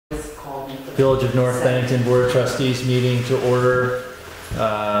Village of North Bennington Board of Trustees meeting to order. We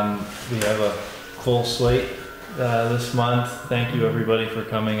have a full slate this month. Thank you everybody for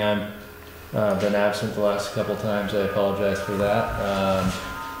coming. I've been absent the last couple times. I apologize for that.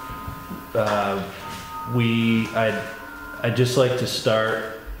 I'd just like to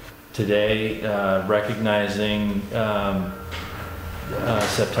start today recognizing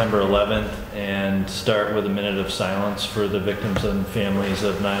September 11th and start with a minute of silence for the victims and families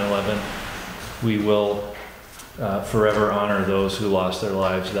of 9/11. We will forever honor those who lost their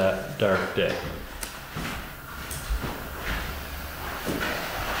lives that dark day.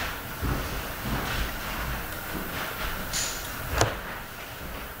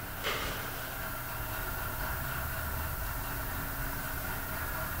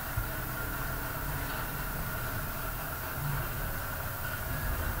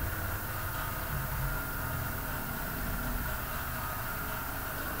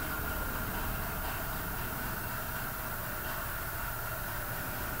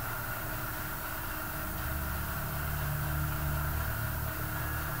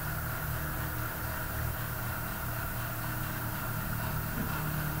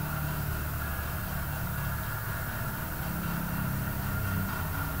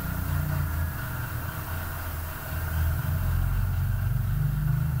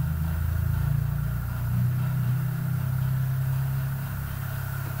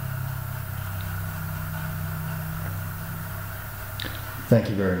 Thank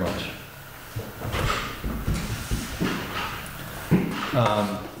you very much.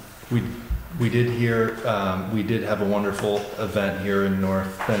 We did have a wonderful event here in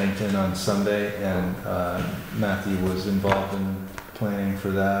North Bennington on Sunday, and Matthew was involved in planning for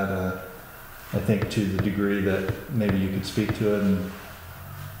that. I think to the degree that maybe you could speak to it and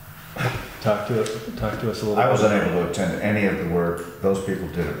talk to us a little bit. I was unable to attend any of the work. Those people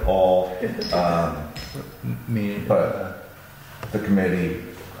did it all. But the committee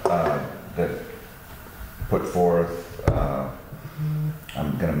that put forth,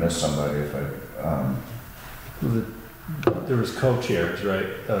 I'm going to miss somebody if I... there was co-chairs, right,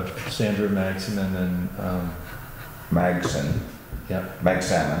 of Sandra Magsamen and... Magson. Yeah.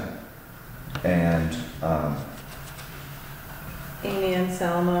 Magsamen. And... Amy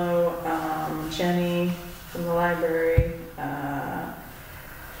Anselmo, Jenny from the library,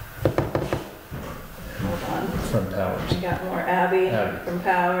 hold on. From Powers. We got more. Abby from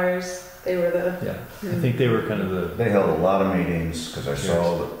Powers. They were the... Yeah, I think they were kind of the... They held a lot of meetings, because I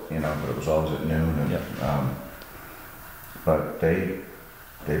saw that, but it was always at noon. And, yeah. But they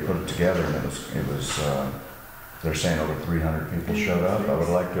put it together, and it was they're saying over 300 people showed up. I would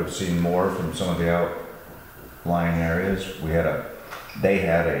like to have seen more from some of the outlying areas. They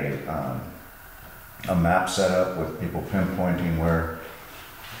had a map set up with people pinpointing where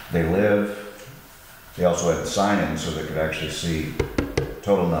they live. They also had the sign-in so they could actually see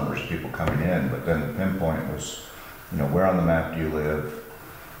total numbers of people coming in, but then the pinpoint was, where on the map do you live?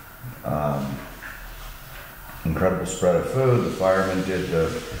 Incredible spread of food. The firemen did the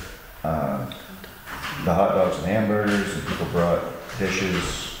hot dogs and hamburgers, and people brought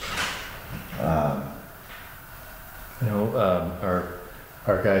dishes.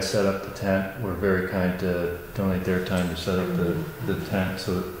 Our guys set up the tent. We're very kind to donate their time to set up the tent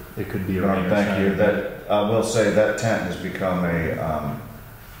so it could be a rain or shine. Thank you. That I will say that tent has become a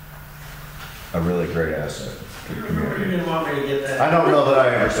really great asset to the community. You didn't want me to get that. I don't know that I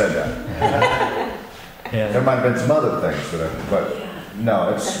ever said that. There might have been some other things, but no,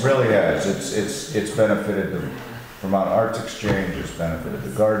 it's really has. It's benefited the Vermont Arts Exchange. It's benefited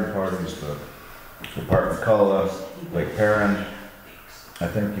the garden parties, the Park McCullough, Lake Perrin. I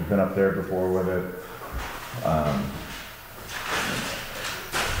think you've been up there before with it.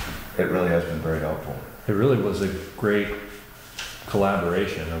 It really has been very helpful. It really was a great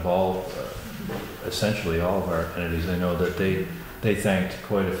collaboration of essentially all of our entities. I know that they thanked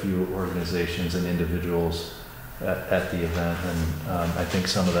quite a few organizations and individuals at the event, and I think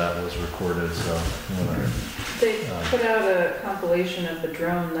some of that was recorded. So they put out a compilation of the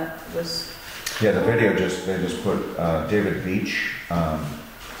drone that was... Yeah, the video they just put David Beach,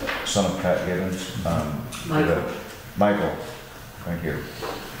 son of Pat Gibbons. Michael. Thank you.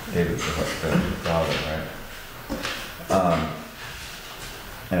 David's the father, right?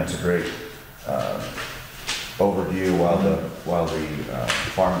 And it's a great overview while the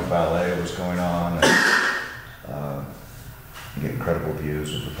farm to ballet was going on. And, you get incredible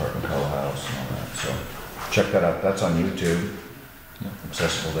views of the Park McCullough house and all that. So check that out. That's on YouTube.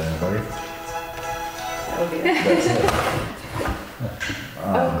 Accessible to anybody. That would be nice.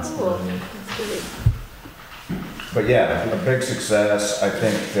 Oh, cool. That's good. But yeah, a big success. I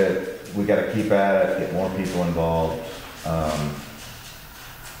think that we gotta keep at it, get more people involved.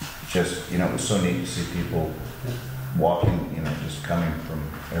 Just, it was so neat to see people walking, just coming from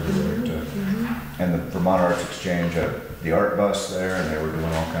everywhere to, and the Vermont Arts Exchange had the art bus there, and they were doing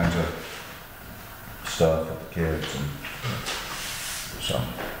all kinds of stuff with the kids, and so.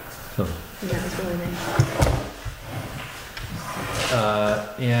 Yeah, it was really nice.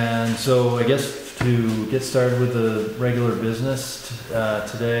 And so I guess to get started with the regular business,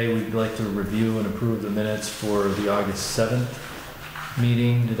 today we'd like to review and approve the minutes for the August 7th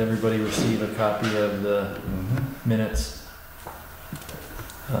meeting. Did everybody receive a copy of the minutes?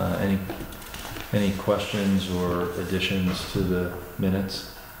 Any questions or additions to the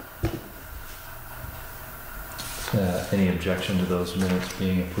minutes? Any objection to those minutes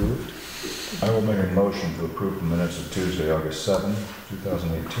being approved? I will make a motion to approve the minutes of Tuesday, August 7,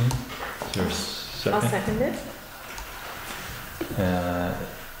 2018. Is there a second? I'll second it.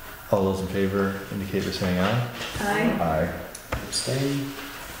 All those in favor indicate by saying aye. Aye. Aye. Abstain.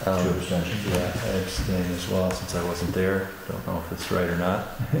 Two abstentions. Yeah, I abstain as well since I wasn't there. Don't know if it's right or not.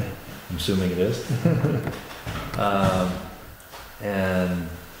 I'm assuming it is. And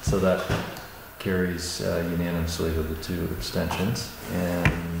so that carries unanimously with the 2 abstentions.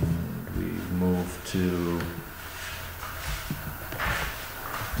 And we move to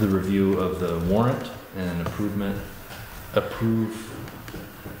the review of the warrant and approving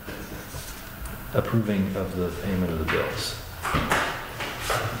of the payment of the bills.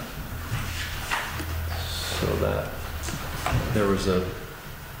 So that there was a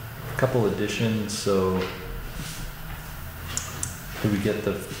couple additions. So did we get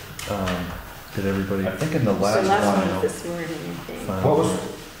the? Did everybody? I think in the The last last one. one this morning, I think.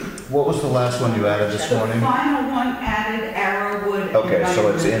 What was the last one you added this The morning? final one added Arrowwood. Okay, so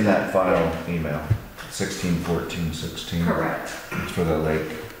it's in Environment. that final email, 161416. Correct. It's for the lake.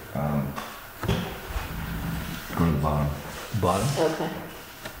 Go to the bottom. Bottom? Okay.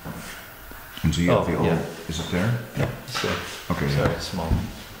 And so you have the old, yeah. is it there? Yeah. So, Okay. sorry, small.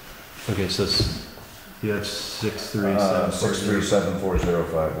 Okay, so you have 637.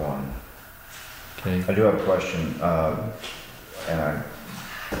 6374051. Okay. I do have a question,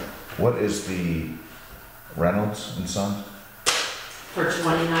 what is the Reynolds and Sons? For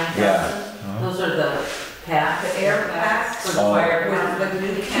 29,000? Yeah. Those are the pack, The air packs for the Oh. fire with department. the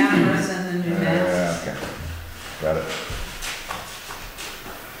new cameras and the new vents. Yeah, okay. Got it.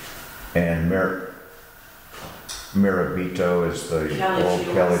 And Mirabito is the Kelly old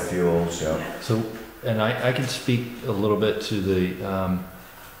Fuels. Kelly Fuels, yeah. So, and I can speak a little bit to the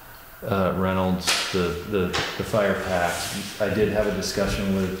Reynolds, the fire packs. I did have a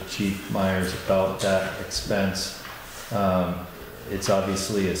discussion with Chief Myers about that expense. It's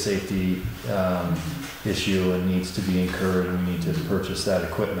obviously a safety issue and needs to be incurred, and we need to purchase that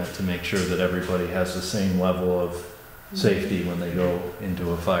equipment to make sure that everybody has the same level of safety when they go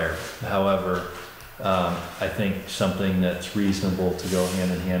into a fire. However, I think something that's reasonable to go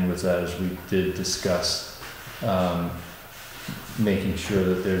hand in hand with that is we did discuss making sure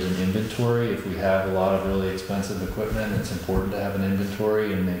that there's an inventory. If we have a lot of really expensive equipment, it's important to have an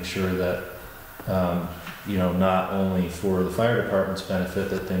inventory and make sure that, not only for the fire department's benefit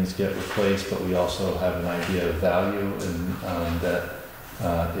that things get replaced, but we also have an idea of value, and that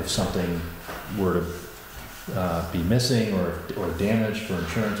if something were to be missing or damaged for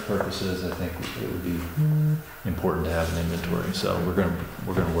insurance purposes, I think it would be important to have an inventory. So we're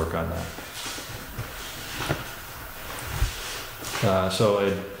gonna work on that.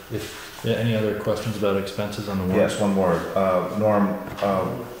 If any other questions about expenses on the warrant? Yes, one more. Norm,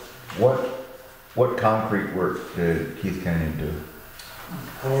 what concrete work did Keith Kenyon do?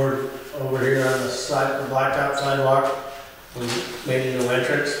 Over here on the side, the blacktop sidewalk, we made a new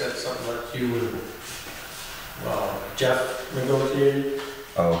entrance. That's something that you would, Jeff negotiated.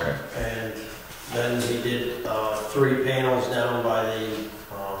 Oh, okay. And then he did 3 panels down by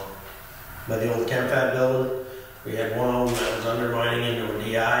the old ChemFab building. We had one of them that was undermining into a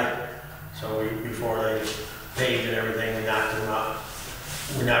DI. So before they paved and everything, we knocked them out.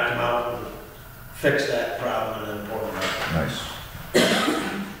 We knocked them out and fixed that problem and then poured them out. Nice.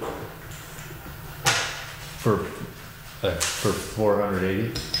 For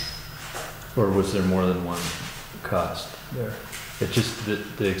 480? Or was there more than one cost there? It just,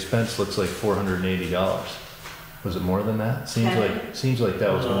 the expense looks like $480. Was it more than that? Seems like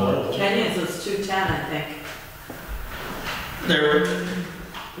that was more. Kenyon's was 210, I think. There,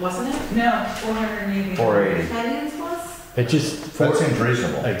 Wasn't it? No, 480. 480. Kenyon's was? It just. That seems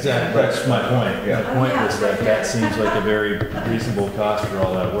reasonable. Exactly, that's my point. Yeah. My point was that seems like a very reasonable cost for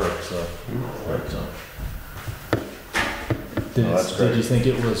all that work, so. Oh, that's Did you great. think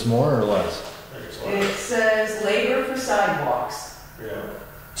it was more or less? I think it's a lot. It says labor for sidewalks, Yeah.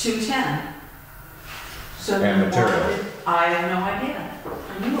 210. So And then why material. did- I have no idea. I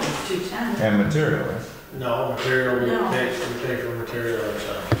knew it was 210. And material, right? No, material, No. we pay for material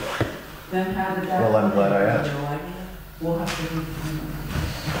ourselves. Then how did that? Well, I'm glad I asked. No idea. We'll have to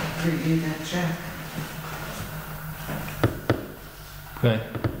review that check. Okay.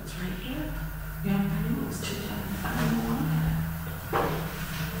 It's right here. Yeah, I knew it was 210. I don't know why.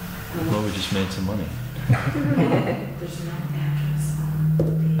 Well, we just made some money. There's no address on the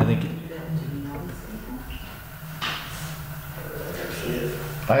I think- bill. Do you know these people?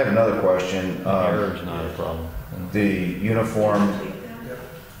 I have another question. Error's not a problem. The uniform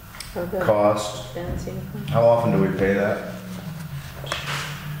cost, how often do we pay that?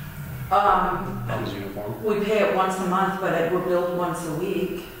 Ben's uniform. We pay it once a month, but we're billed once a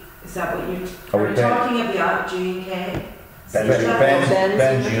week. Is that what you, Are are we you paying- talking about G&K?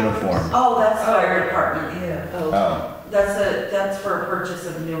 Ben's uniform. Oh, that's fire department. Yeah. Oh, That's for a purchase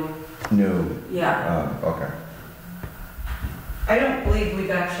of new, new, yeah. okay. I don't believe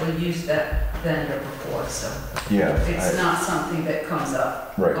we've actually used that vendor before, so Yeah. it's I- not something that comes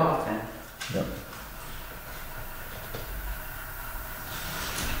up Right. often.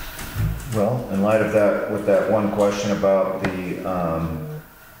 Well, in light of that, with that one question about the,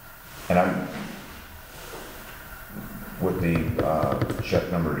 and I'm, with the, check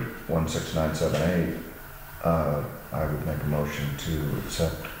number 16978, I would make a motion to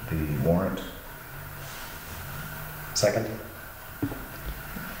accept the warrant. Second?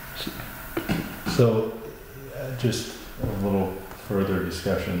 So, just a little further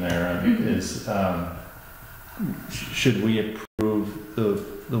discussion there is, should we approve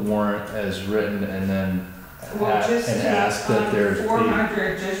the warrant as written and then Well, just and take ask that there be?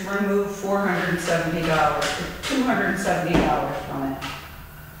 400, just remove $470, $270 from it.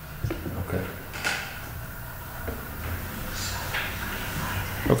 Okay.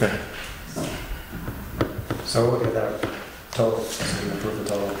 Okay. So we'll get that total, so we can approve the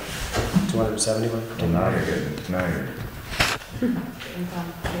total, 271? Well, now you're getting, now you're,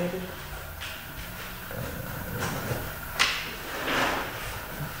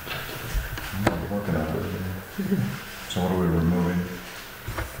 I'm working on it. So what are we removing?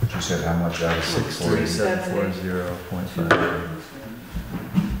 She said how much out of 63740.5.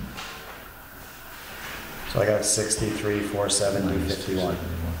 So I got 63,470, 51.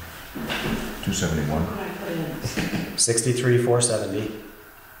 271. 63,470,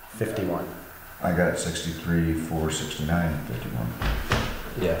 51. I got 63,469, 51.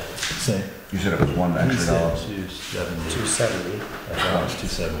 Yeah. Same. You said it was one He extra said dollar. 270. 270. I thought it was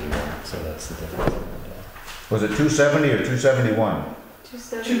 271, so that's the difference. Was it 270 or 271?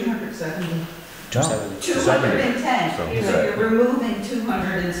 270. 270. 210. So- You're removing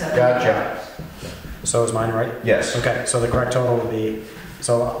 $270. Gotcha. So is mine right? Yes. Okay, so the correct total would be,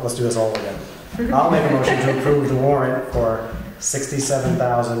 so let's do this all again. I'll make a motion to approve the warrant for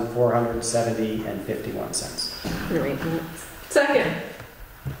 $67,470 and 51 cents. Second.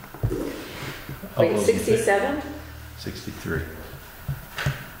 All Wait, those in favor? 67? 63.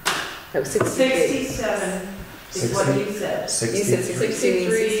 Oh, 63. 67 is what you said. You said 63.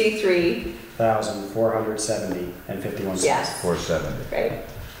 63, 60,470 and 51 cents. yes, 470. right.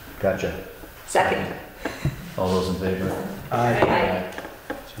 Gotcha. Second. All those in favor? Aye.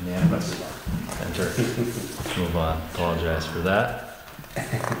 It's unanimous. Enter. Let's move on. Apologize for that.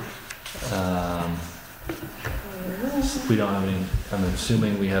 We don't have any, I'm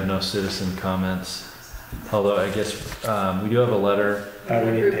assuming we have no citizen comments. Although I guess we do have a letter. We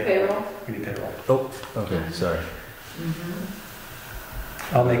need Group payroll. payroll. We need payroll. Oh, okay, sorry.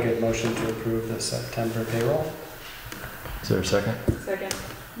 I'll make a motion to approve the September payroll. Is there a second? Second.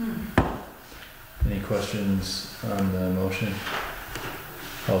 Any questions on the motion?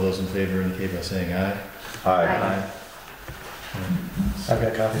 All those in favor indicate by saying aye. Aye. I've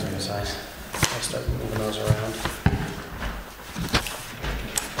got copies of the sign. I'll start moving those around.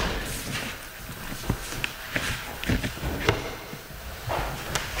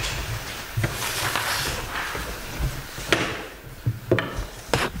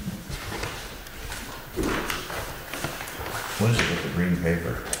 What is it with the green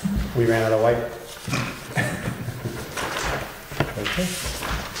paper? We ran out of white. Okay.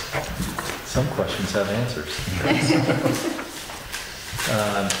 Some questions have answers.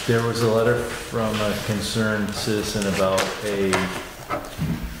 There was a letter from a concerned citizen about an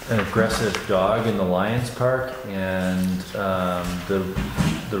aggressive dog in the Lions Park, and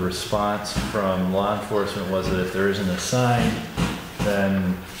the response from law enforcement was that if there isn't a sign,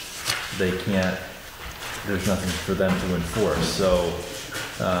 then they can't there's nothing for them to enforce. So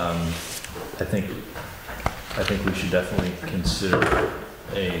I think we should definitely consider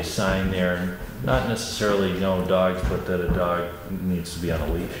a sign there, not necessarily no dogs, but that a dog needs to be on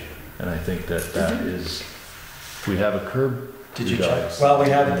a leash. And I think that is, we have a curb. Did you dogs check? Well, we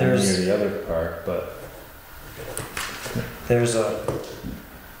have, near there's the other park, but a,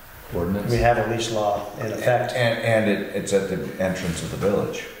 ordinance. we have a leash law in effect. And it's at the entrance of the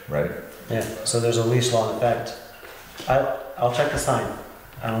village, right? Yeah, so there's a leash law in effect. I'll check the sign.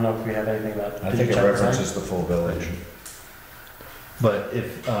 I don't know if we have anything about. I Did think you it check the sign? references the full village. But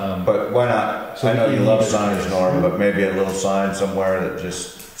if, But why not? So I know we you need love to- signs, Norm, but maybe a little sign somewhere that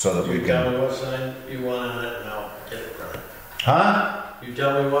just, so that we You tell can. me what sign you want on it, and I'll get it printed. Huh? You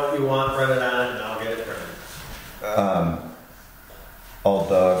tell me what you want printed on it, and I'll get it printed. All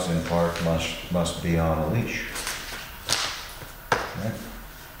dogs in park must be on a leash. Right?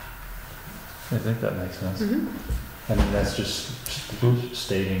 I think that makes sense. Mhm. I mean, that's just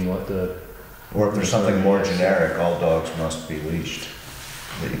stating what the, Or if there's something more generic, all dogs must be leashed,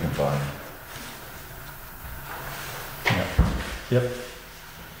 that you can find. yep.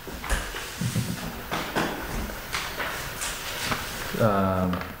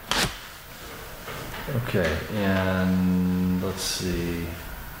 Okay, and let's see.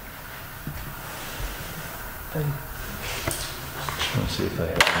 I just want to see if I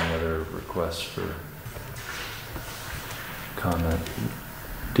have any other requests for comment.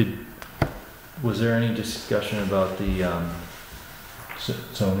 Was there any discussion about the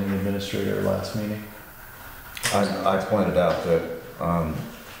zoning administrator last meeting? I pointed out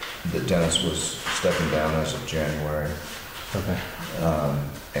that Dennis was stepping down as of January. Okay.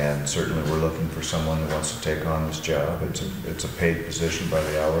 And certainly we're looking for someone who wants to take on this job. It's a paid position by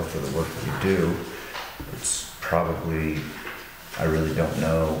the hour for the work that we do. It's probably, I really don't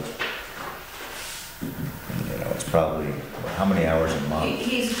know, it's probably, how many hours a month?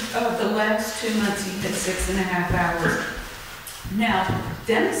 He's, the last 2 months, he did 6.5 hours. Now,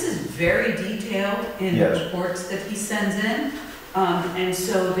 Dennis is very detailed in the Yes. reports that he sends in. And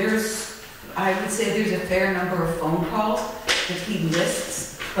so I would say there's a fair number of phone calls that he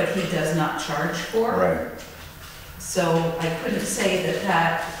lists, but he does not charge for. Right. So I couldn't say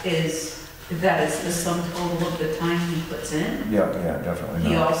that is the sum total of the time he puts in. Yeah, definitely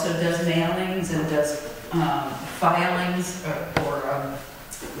He not. also does mailings and does filings or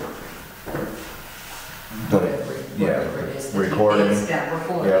whatever it is. that he recording. takes down,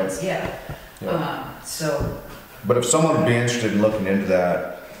 recordings, yeah. Yeah. So, But if someone would be interested in looking into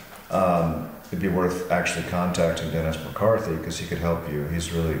that, it'd be worth actually contacting Dennis McCarthy, because he could help you.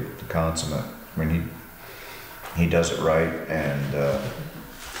 He's really the consummate. I mean, he does it right, and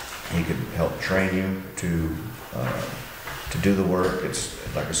he could help train you to do the work. It's,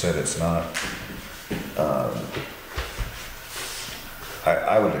 like I said, it's not,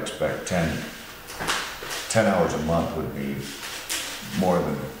 I would expect 10 hours a month would be more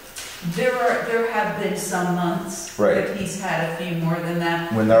than, there have been some months Right. that he's had a few more than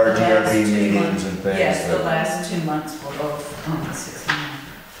that. when there are The last DRB 2 meetings months- and things. Yes, the that- last 2 months were both 69.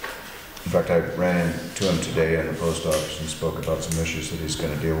 In fact, I ran into him today in the post office and spoke about some issues that he's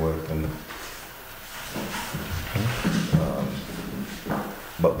going to deal with, and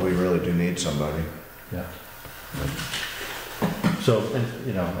but we really do need somebody. Yeah. So, and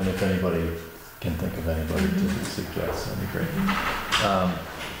if anybody can think of anybody to suggest, that'd be great.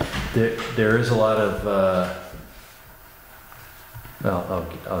 There is a lot of, well,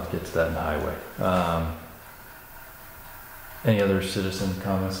 I'll get to that in the highway. Any other citizen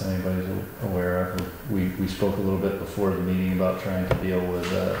comments anybody's aware of? We spoke a little bit before the meeting about trying to deal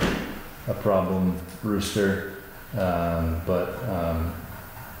with a problem rooster, but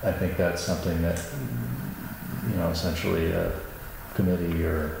I think that's something that, essentially a committee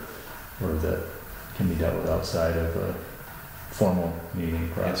or that can be dealt with outside of a formal meeting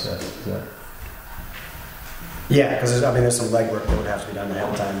process. Is that? Yeah, because there's some legwork that would have to be done ahead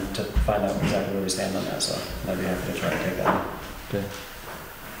of time to find out exactly where we stand on that, so I'd be happy to try to take that.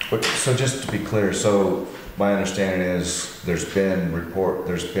 Okay. So just to be clear, so my understanding is there's been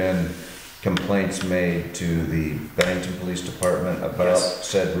complaints made to the Bennington Police Department about Yes.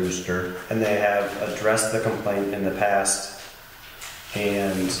 said rooster. And they have addressed the complaint in the past,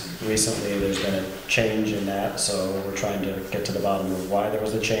 and recently there's been a change in that, so we're trying to get to the bottom of why there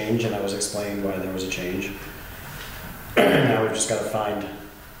was a change, and I was explained why there was a change. Now we've just got to find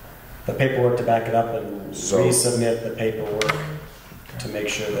the paperwork to back it up and So- resubmit the paperwork to make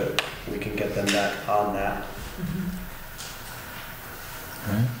sure that we can get them back on that.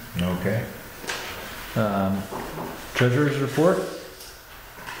 All right. Okay. Treasurer's report?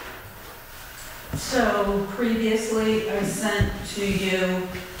 So previously, I sent to you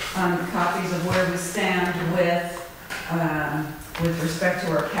copies of where we stand with respect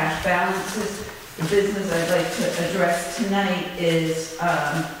to our cash balances. The business I'd like to address tonight is,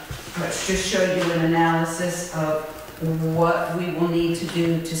 let's just show you an analysis of what we will need to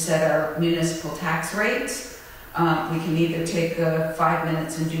do to set our municipal tax rates. We can either take 5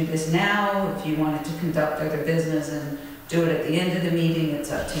 minutes and do this now. If you wanted to conduct other business and do it at the end of the meeting,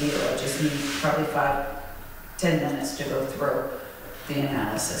 it's up to you. I just need probably 5-10 minutes to go through the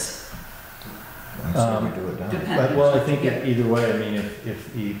analysis. So we do it now. Depending. Well, I think either way, I mean,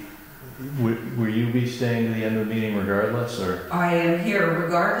 if he, will you be staying to the end of the meeting regardless, or? I am here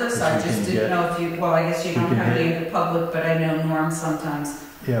regardless. I If you just can didn't get- know if you, well, I guess you we don't can have hit- any in the public, but I know Norm sometimes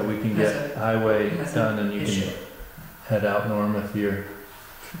Yeah, we can Has get highway has done an and you issue. can head out, Norm, if you're.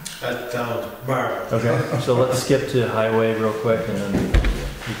 That sounds marvelous. Okay, so let's skip to highway real quick and then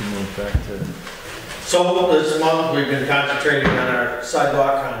we can move back to. So this month, we've been concentrating on our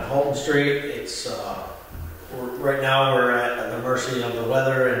sidewalk on Holton Street. It's, right now, we're at the mercy of the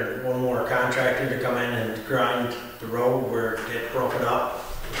weather and one more contractor to come in and grind the road where it gets broken up.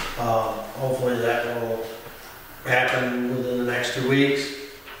 Hopefully that will happen within the next 2 weeks.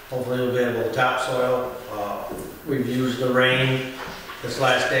 Hopefully we'll be able to topsoil. We've used the rain this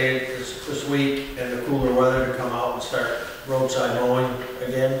last day, this week, and the cooler weather to come out and start roadside mowing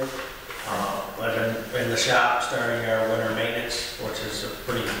again. I've been in the shop starting our winter maintenance, which is a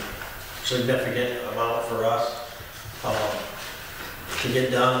pretty significant amount for us. To get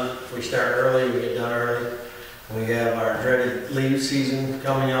done, if we start early, we get done early. We have our dreaded leaf season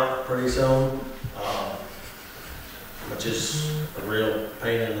coming up pretty soon, which is a real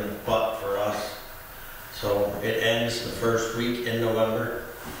pain in the butt for us. So it ends the first week in November,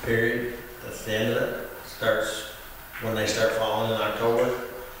 period. That's the end of it. Starts when they start falling in October.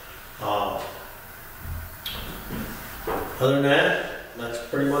 Other than that, that's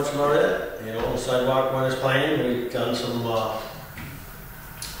pretty much about it. You know, the sidewalk went as planned. We've done some, done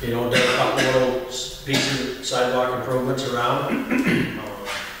a couple little pieces of sidewalk improvements around.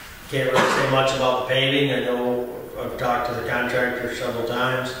 Can't really say much about the paving. I know I've talked to the contractor several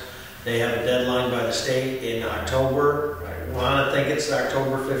times. They have a deadline by the state in October. I want to think it's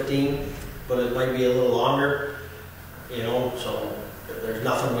October 15th, but it might be a little longer. You know, so there's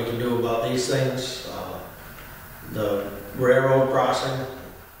nothing we can do about these things. The railroad crossing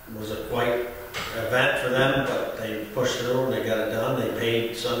was a quite event for them, but they pushed through and they got it done. They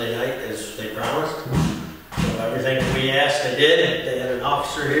paid Sunday night as they promised. So everything we asked, they did. They had an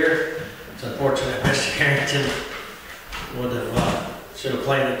officer here. It's unfortunate Mr. Harrington would have should have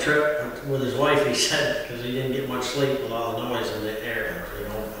planned a trip with his wife, he said, because he didn't get much sleep with all the noise in the area, you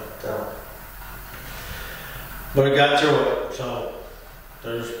know. But it got through it, so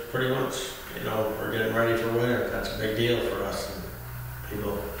there's pretty much, you know, we're getting ready for winter. That's a big deal for us. And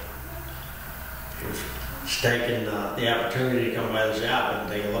people who've taken the opportunity to come by the shop and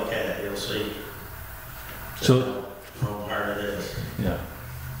take a look at it, you'll see So, how hard it is. yeah.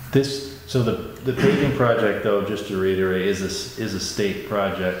 So the paving project, though, just to reiterate, is a state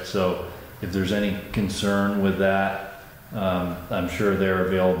project. So if there's any concern with that, I'm sure they're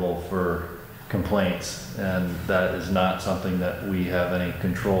available for complaints, and that is not something that we have any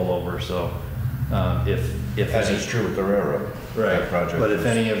control over. So if As any, is true with the railroad. right, That project but if was-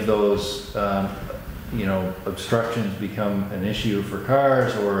 any of those obstructions become an issue for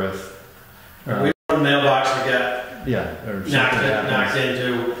cars, or if We one mailbox we got yeah, or something knocked happens.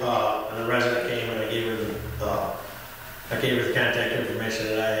 into, and the resident came and I gave her the contact information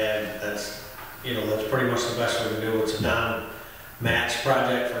that I had. That's pretty much the best we can do. It's a non-match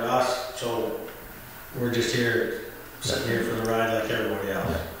project for us, so we're just here, sitting here for the ride like everybody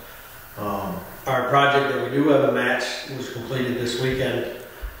else. Our project that we do have a match was completed this weekend,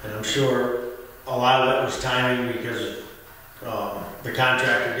 and I'm sure a lot of it was timing because the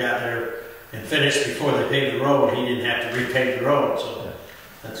contractor got there and finished before they paved the road. He didn't have to repave the road, so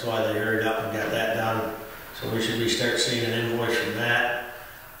that's why they hurried up and got that done. So we should start seeing an invoice from that.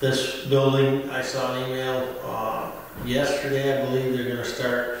 This building, I saw an email yesterday. I believe they're going to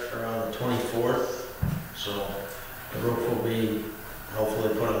start around the 24th. So the roof will be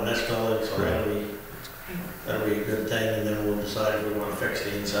hopefully put on this building. So that'll be a good thing, and then we'll decide if we want to fix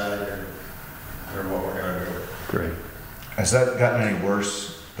the inside or what we're going to do. Great. Has that gotten any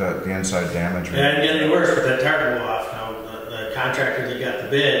worse, the inside damage? It didn't get any worse with that tarp blew off. Now, the contractor that got the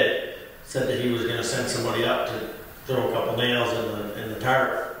bid said that he was going to send somebody up to throw a couple nails in the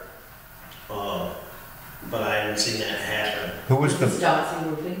tarp. But I haven't seen that happen. Who was the, Doxy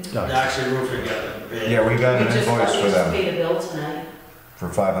Roofing. Doxy Roofing got the bid. yeah, we got We an just invoice for them paid a bill tonight. for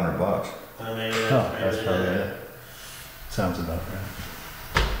 $500. I mean, Oh, that's probably it. Sounds about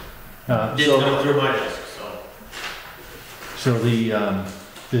right. didn't go through my desk, so. So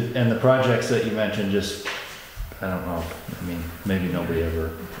and the projects that you mentioned, just, I don't know, I mean, maybe nobody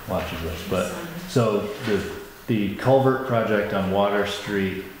ever watches this, but, so the culvert project on Water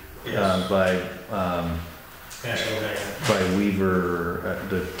Street, Yes. by National Weaver,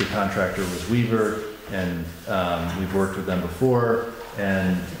 the contractor was Weaver, and we've worked with them before,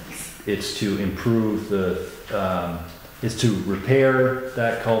 and it's to improve is to repair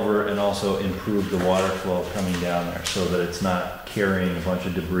that culvert and also improve the water flow coming down there so that it's not carrying a bunch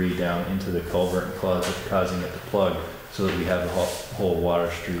of debris down into the culvert and causing it to plug, so that we have the whole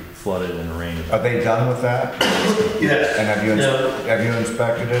Water Street flooded in a rain event. Are they done with that? Yes. And have you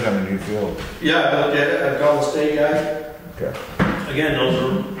inspected it? I mean, do you feel? Yeah, I looked at it, I called the state guy. Okay. Again,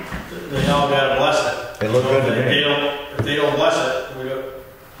 they all gotta bless it. They look good to me. If they don't bless it,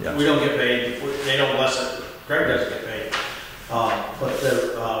 Yeah. we don't get paid. They don't bless it, Greg doesn't get paid. But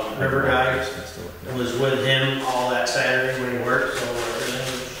the river guy was with him all that Saturday when he worked, so everything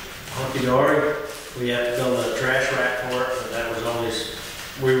was hunky-dory. We had to build a trash rack for it, but that was always,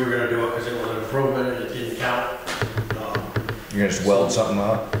 we were gonna do it because it was an improvement and it didn't count. You're gonna just weld something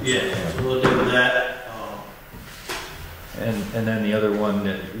up? Yeah, so we'll do that. And then the other one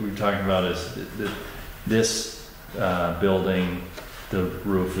that we were talking about is this building, the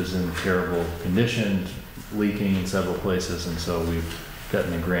roof is in terrible condition, leaking in several places, and so we've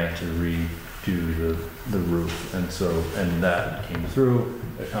gotten a grant to redo the roof, and that came through.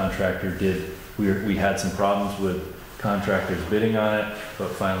 The contractor did. We had some problems with contractors bidding on it,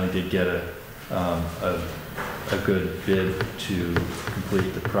 but finally did get a good bid to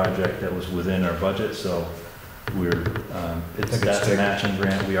complete the project that was within our budget. So that's a matching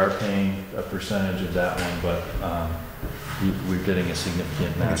grant. We are paying a percentage of that one, but we're getting a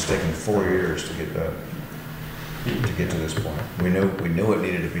significant match. It's taken 4 years to get that, to get to this point. We knew it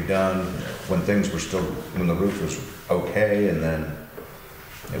needed to be done when things were still, when the roof was okay, and then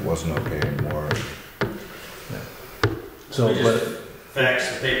it wasn't okay anymore. So, We but just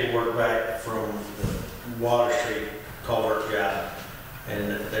faxed the paperwork back from the Water Street culvert job,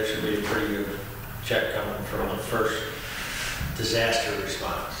 and there should be a pretty good check coming from the first disaster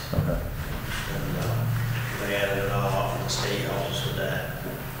response. okay, And they added it all up, and the state helped us with that.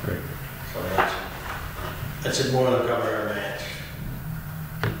 great. So that should more than cover our match.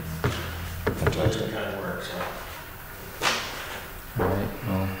 Fantastic. Kind of work, so. All right.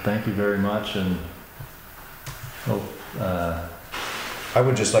 Well, thank you very much, and I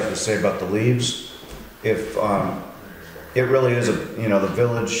would just like to say about the leaves, if it really is the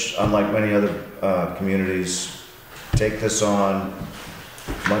village, unlike many other communities, take this on,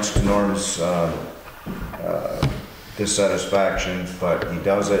 much to Norm's dissatisfaction, but he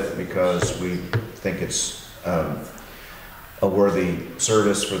does it because we think it's a worthy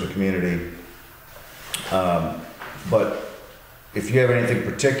service for the community. But if you have anything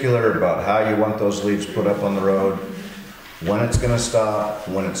particular about how you want those leaves put up on the road, when it's going to stop,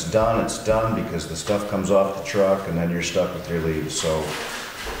 when it's done, because the stuff comes off the truck and then you're stuck with your leaves. So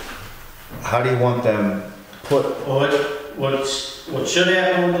how do you want them put? Well, what should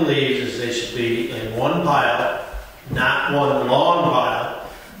happen with the leaves is they should be in one pile, not one long pile,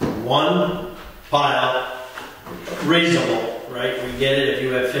 one pile, reasonable, right? We get it if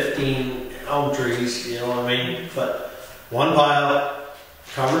you have 15 elm trees, you know what I mean? But one pile,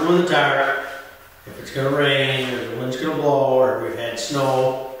 covered with a tarp. If it's going to rain, or the wind's going to blow, or if we've had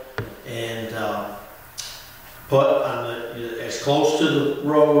snow, and put on as close to the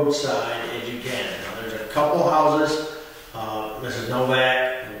roadside as you can. Now, there's a couple houses. Mrs.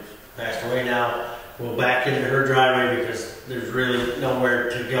 Novak, who's passed away now, will back into her driveway because there's really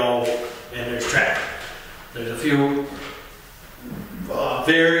nowhere to go, and there's traffic. There's a few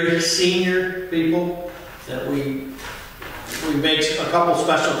very senior people that we make a couple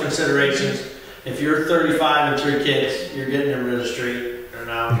special considerations. If you're 35 and 3 kids, you're getting them to the street,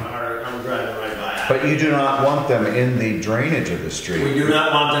 and I'm driving right by. But you do not want them in the drainage of the street. We do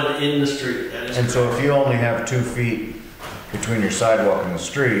not want them in the street. That is And so correct. if you only have 2 feet between your sidewalk and the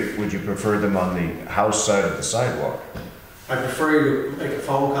street, would you prefer them on the house side of the sidewalk? I prefer you to make a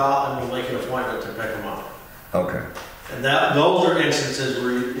phone call and we'll make an appointment to pick them up. Okay. And those are instances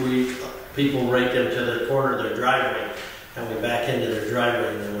where people rake them to the corner of their driveway, and we back into their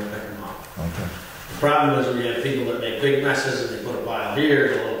driveway and then we pick them up. Okay. The problem is we have people that make big messes and they put a pile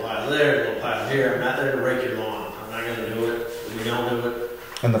here, a little pile there, a little pile here. I'm not there to rake your lawn. I'm not going to do it. We don't do it.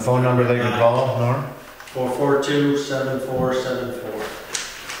 And the phone number they can call, Norm?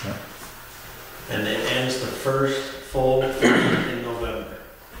 442-7474. Yeah. And it ends the first full in November.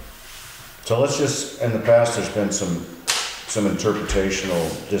 So let's just, in the past, there's been some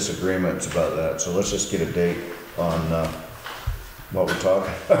interpretational disagreements about that, so let's just get a date on what we're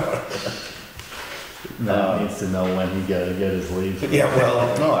talking about. Matt needs to know when he gotta get his leave. Yeah,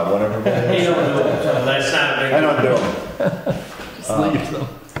 well, no, I want everybody You else. don't do it, so that's not a big. I don't do them. Just leave them.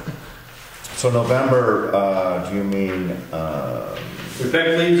 So November, do you mean, We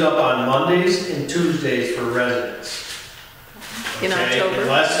pick leaves up on Mondays and Tuesdays for residents. In Okay, October.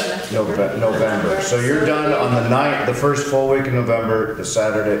 unless- November? So you're done on the 9th, the first full week in November, the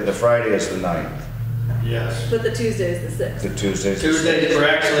Friday is the 9th, Yes. But the Tuesday is the 6th. the Tuesday's. Tuesdays, we're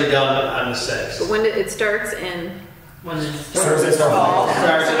actually done on the But 6th. when it starts in When it's Thursday, fall,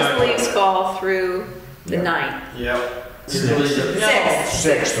 Starts in most leaves October. fall through the Yeah. 9th. Yep. Usually the,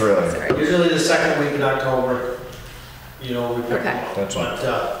 Sixth, really. Sorry. usually the second week in October, you know, we pick Okay. them up. That's fine.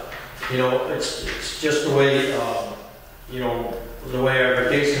 But, you know, it's just the way, you know, the way our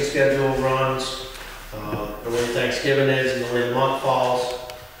vacation schedule runs, the way Thanksgiving is and the way the month falls,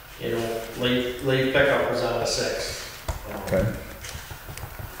 you know, leave pickup is on the 6th. Okay.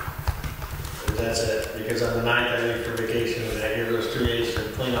 That's it, because on the 9th I leave for vacation and I give us 2 days to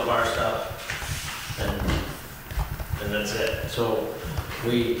clean up our stuff. And that's it. So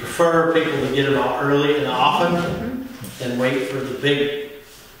we prefer people to get them out early and often and wait for the big,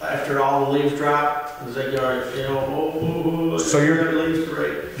 after all the leaves drop, it's like, you know, So you're- leaves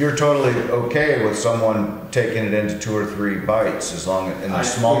great. You're totally okay with someone taking it into 2 or 3 bites, as long as, in the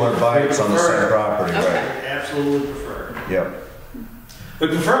smaller bites on the same property, Okay. right? Absolutely prefer. Yep, We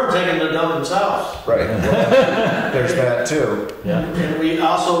prefer them taking the dump themselves. right. Well, there's that too. Yeah. And we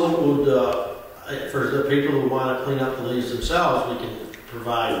also would, for the people who want to clean up the leaves themselves, we can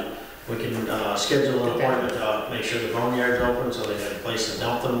schedule an appointment to make sure the boneyard's open so they have a place to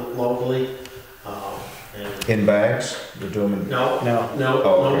dump them locally. And In bags? You're doing them no, No. no,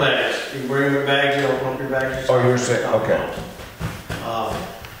 Oh, no okay. bags. You can bring them in bags, you open up your bags yourself. Oh, you're saying- okay.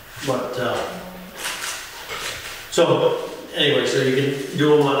 So, anyway, so you can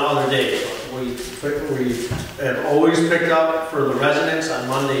do them on other days. We have always picked up for the residents on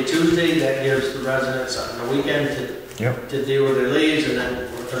Monday, Tuesday. That gives the residents on the weekend Yep. to deal with their leaves, and then,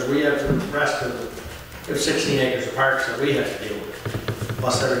 because we have the rest of the 16 acres of parks that we have to deal with,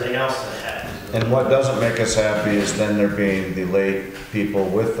 plus everything else that happens. And what doesn't make us happy is then there being the late people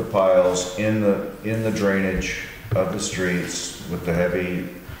with the piles in the drainage of the streets with the heavy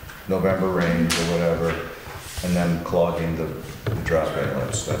November rains or whatever, and then clogging the drop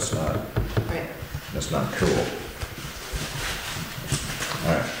inlets. That's not cool.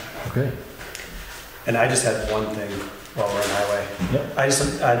 All right. Okay. And I just had one thing while we're on highway. Yep. I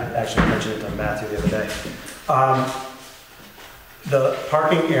actually mentioned it to Matthew the other day. The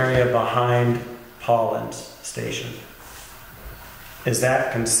parking area behind Pollen's station, is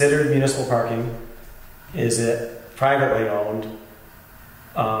that considered municipal parking? Is it privately owned?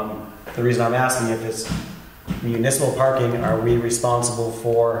 The reason I'm asking, if it's municipal parking, are we responsible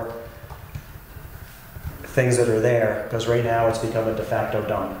for things that are there? Because right now it's become a de facto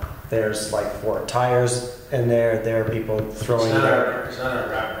dump. There's like 4 tires in there. There are people throwing their... It's not our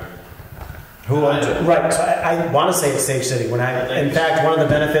property. Who owns it? Right, so I want to say it's Safe City. In fact, one of the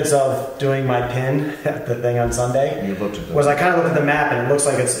benefits of doing my pin at the thing on Sunday You looked at was the, I kind of looked at the map and it looks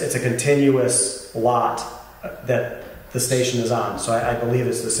like it's a continuous lot that the station is on. So I believe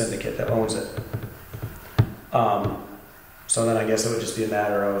it's the syndicate that owns it. So then I guess it would just be a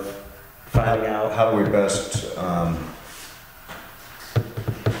matter of finding out. how do we best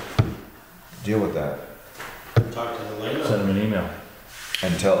deal with that? Talk to the landlord. Send them an email.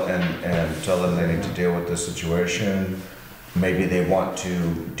 And tell them they need to deal with this situation. Maybe they want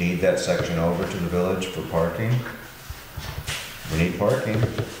to deed that section over to the village for parking. We need parking.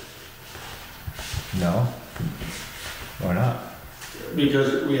 No? Why not?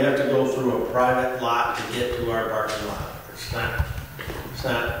 Because we have to go through a private lot to get to our parking lot. It's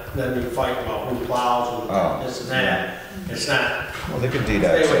not, then we fight about who plows Oh. and this and that. It's not, Well, they could deed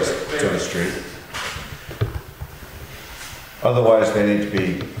access to the street. Otherwise, they need to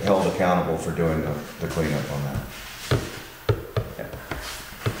be held accountable for doing the cleanup on that.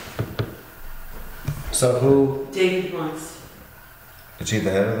 So who David wants, Is he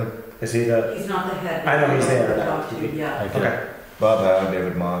the head of the? is he the? he's not the head. I know he's there. Talk to you, yeah. Okay. Okay. Bob Howe,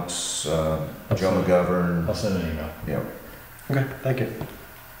 David Monks, Joe McGovern. I'll send an email. Yep. Okay, thank you.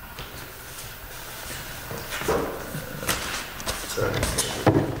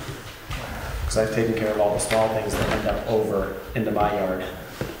 Because I've taken care of all the small things that end up over into my yard.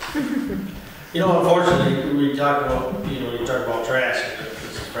 you know, unfortunately, we talk about, you talk about trash.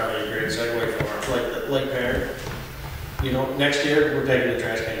 This is probably a great segue for us, like Lake Parent. Next year, we're taking the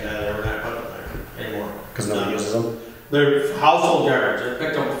trash cans out of there. We're not putting Because nobody uses them? They're household garbage. I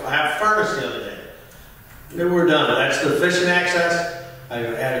picked up a half furnace the other day. They were done. That's the fishing access. I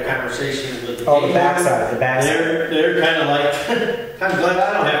had a conversation with the Oh, the people. backside, the backside. They're kind of like, kind of glad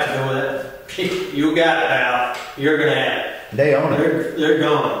I don't have to do with it. You got it, pal. You're gonna have it. They own it. They're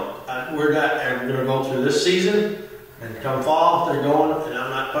gone. We're gonna go through this season, and come fall, they're going, and I'm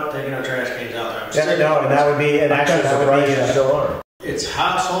not taking our trash cans out there. Yeah, no, and that would be, and actually that would be, Still are. It's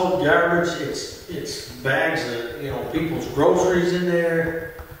household garbage, it's bags of, people's groceries in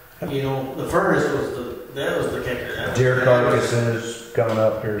there. The furnace that was the kicker. That was Deer bad. carcasses coming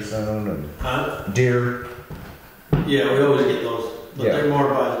up here soon, and Huh? deer. Yeah, we always get those, but Yeah. they're more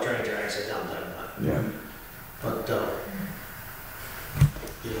by the train tracks at downtown. Yeah. But,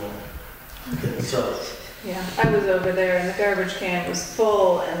 so, Yeah, I was over there and the garbage can was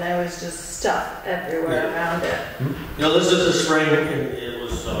full and there was just stuff everywhere Yeah. around it. this is the spring, and it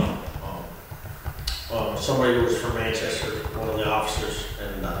was, somebody who was from Manchester, one of the officers,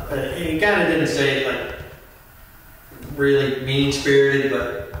 and he kind of didn't say it like really mean-spirited,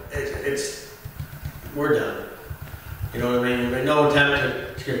 but we're done. You know what I mean? There's no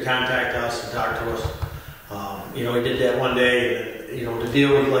attempt to contact us and talk to us. He did that one day, and, to deal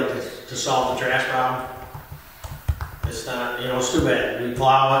with, like, to solve the trash problem. It's not, it's too bad. We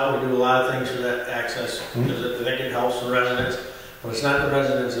plow it, we do a lot of things for that access, because I think it helps the residents, but it's not the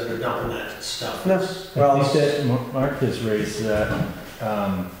residents that are dumping that stuff. No. Well, I think that Mark has raised that,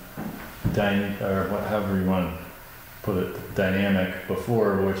 however you want to put it, dynamic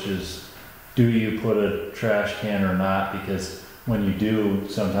before, which is, do you put a trash can or not? Because when you do,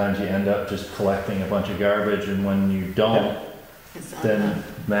 sometimes you end up just collecting a bunch of garbage, and when you don't, then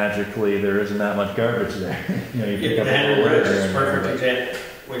magically there isn't that much garbage there. You pick up The a Henry Bridge litter is a and perfect example.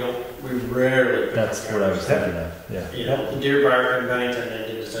 We rarely pick that's up what I was garbage. thinking of, yeah. The Deer Park in Bennington, they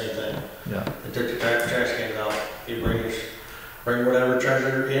did the same thing. Yeah. They took the trash cans out. You bring whatever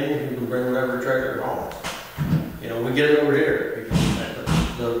treasure in, you can bring whatever treasure home. We get it over here.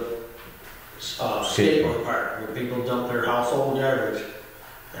 The skateboard park, where people dump their household garbage,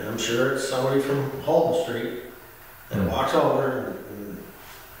 and I'm sure it's somebody from Holden Street that walks over and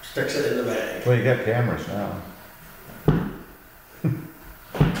sticks it in the bag. Well, you got cameras now.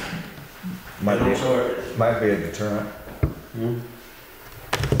 Might be a deterrent.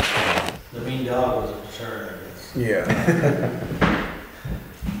 The mean dog was a deterrent, I guess. Yeah.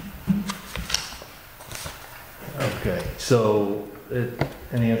 Okay, so,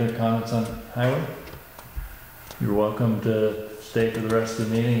 any other comments on highway? You're welcome to stay for the rest of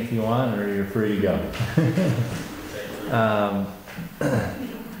the meeting if you want, or you're free to go.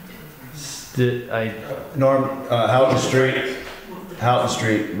 Norm, Houghton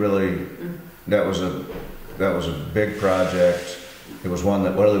Street really, that was a big project. It was one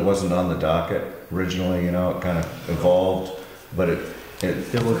that really wasn't on the docket originally, it kind of evolved, but it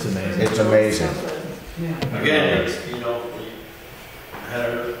looks amazing. it's amazing. Again, we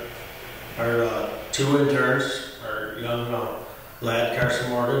had our two interns, our young lad Carson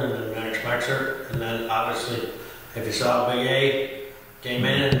Morgan and then Max Maxer, and then obviously, if you saw Big A came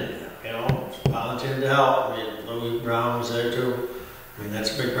in and volunteered to help. Louis Brown was there too.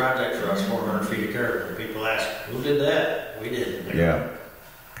 That's a big project for us, 400 feet of curb. And people ask, who did that? We did. Yeah.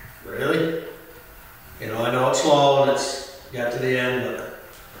 Really? I know it's slow and it's got to the end, but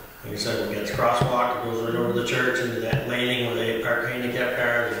like I said, we got the crosswalk that goes right over the church into that laning where they park handicap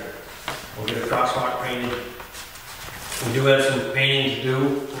cars. And we'll get a crosswalk painted. We do have some painting to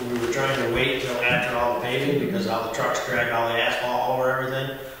do. We were trying to wait till after all the paving because all the trucks drag all the asphalt over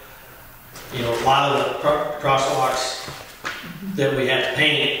everything. A lot of the crosswalks that we have to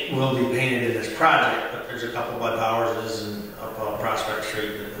paint will be painted in this project, but there's a couple by Powers' and up Prospect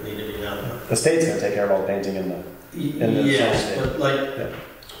Street that need to be done. The state's gonna take care of all the painting in the Yes, but like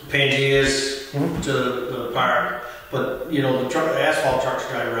Pangea's to the park, but the asphalt trucks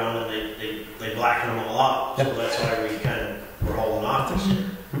drive around and they blacken them all up, so that's why we kind of were holding off this year.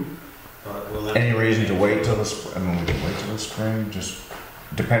 But we'll Any reason to wait till the spring? We can wait till the spring, just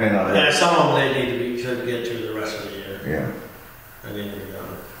depending on yeah, some of them they need to get through the rest of the year. Yeah. I need to be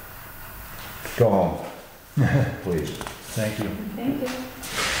done. Go home, please. Thank you. Thank you.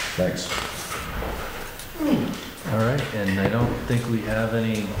 Thanks. All right, and I don't think we have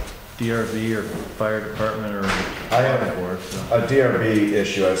any DRB or fire department or I have board, so. a DRB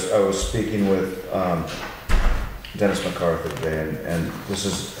issue. I was speaking with Dennis MacArthur today, and this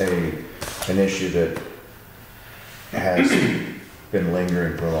is an issue that has been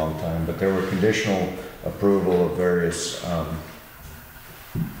lingering for a long time, but there were conditional approval of various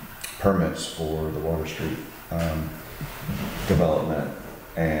permits for the Water Street development,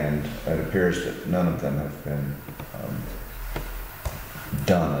 and it appears that none of them have been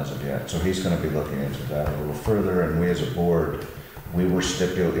done as of yet. So he's going to be looking into that a little further, and we as a board, it was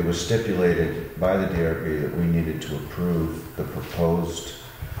stipulated by the DRB that we needed to approve the proposed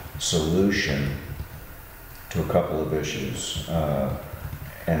solution to a couple of issues.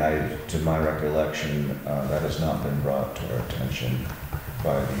 And to my recollection, that has not been brought to our attention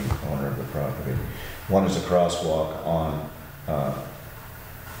by the owner of the property. One is a crosswalk on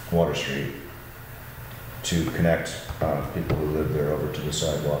Water Street to connect people who live there over to the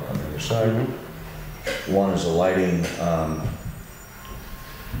sidewalk on the other side. One is a lighting,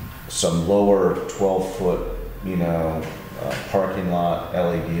 some lower 12-foot, parking lot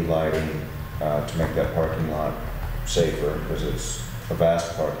LED lighting to make that parking lot safer, because it's a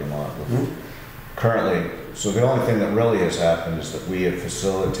vast parking lot. Currently, so the only thing that really has happened is that we have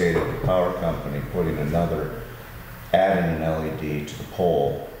facilitated the power company putting adding an LED to the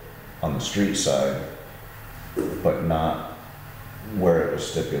pole on the street side, but not where it was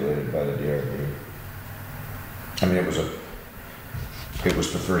stipulated by the DRB. I mean, it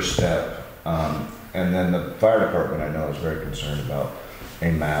was the first step. And then the fire department, I know, is very concerned about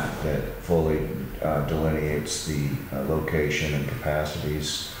a map that fully delineates the location and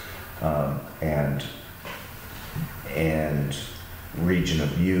capacities and region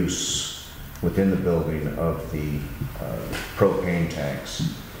of use within the building of the propane tanks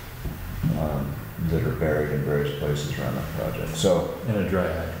that are buried in various places around the project. So, And a dry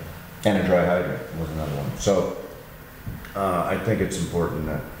hydrant. and a dry hydrant was another one. So I think it's important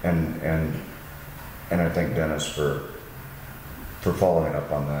that, and I thank Dennis for following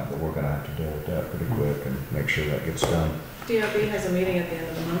up on that, but we're gonna have to deal with that pretty quick and make sure that gets done. DRB has a meeting at the end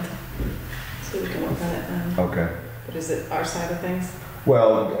of the month, so we can work on it then. Okay. But is it our side of things?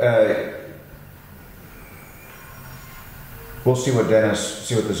 Well, we'll see what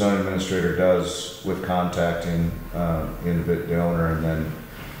the zoning administrator does with contacting the owner, and then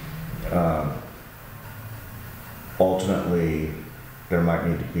ultimately there might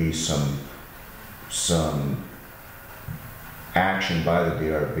need to be some action by the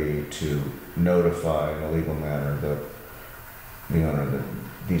DRB to notify in a legal manner the owner that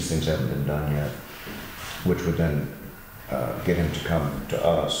these things haven't been done yet, which would then get him to come to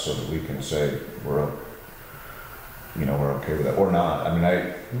us so that we can say we're okay with that or not. I mean,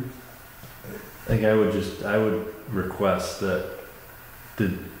 I think I would request that the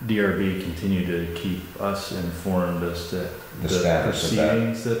DRB continue to keep us informed as to the status of that.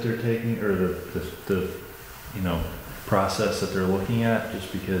 proceedings that they're taking, or the process that they're looking at,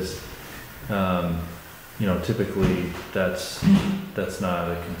 just because typically that's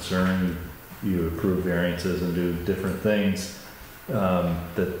not a concern. You approve variances and do different things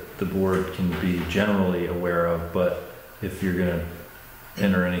that the board can be generally aware of, but if you're going to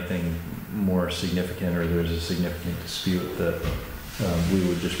enter anything more significant, or there's a significant dispute, that we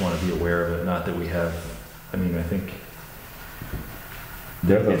would just want to be aware of it. Not that we have, I think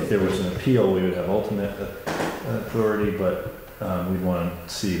if there was an appeal, we would have ultimate authority, but we'd want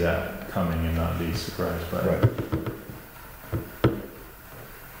to see that coming and not be surprised by it. Right.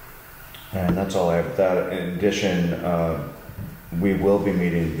 And that's all I have with that. In addition, we will be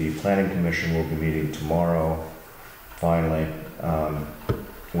meeting, the Planning Commission will be meeting tomorrow, finally,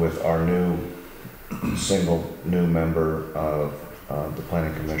 with our single new member of the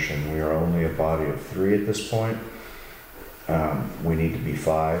Planning Commission. We are only a body of 3 at this point. We need to be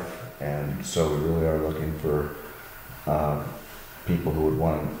 5, and so we really are looking for people who would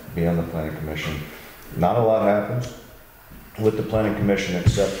want to be on the Planning Commission. Not a lot happens with the Planning Commission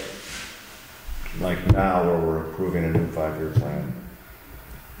except like now, where we're approving a new 5-year plan.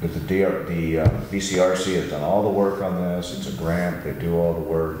 But the BCRC has done all the work on this. It's a grant. They do all the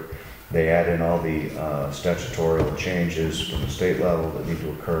work. They add in all the statutory changes from the state level that need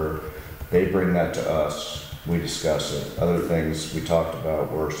to occur. They bring that to us. We discuss it. Other things we talked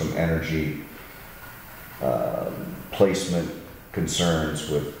about were some energy placement concerns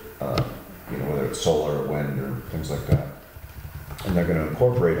with, whether it's solar or wind or things like that. And they're going to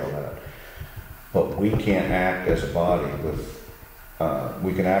incorporate all that. But we can't act as a body with,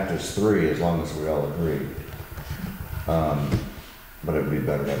 we can act as 3 as long as we all agree. But it would be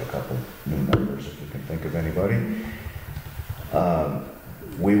better to have a couple new members if you can think of anybody.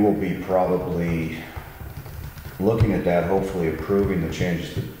 We will be probably looking at that, hopefully approving the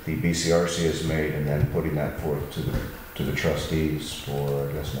changes that the BCRC has made, and then putting that forth to the trustees for,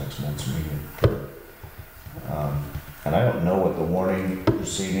 I guess, next month's meeting. And I don't know what the warning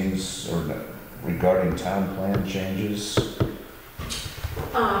proceedings or regarding town plan changes.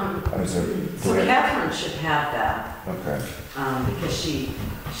 Is it, do So we- Catherine should have that, okay, because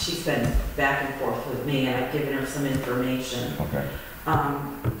she's been back and forth with me, and I've given her some information. okay.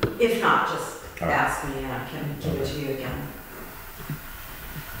 If not, just All right. ask me and I can give it to you again.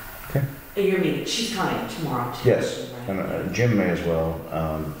 Okay. You're meeting, she's coming tomorrow too. Yes, right? and Jim may as well.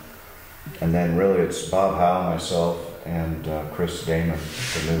 And then really it's Bob Howe, myself, and Chris Damon,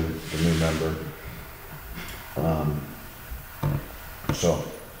 the new member. So,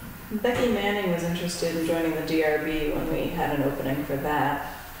 Becky Manning was interested in joining the DRB when we had an opening for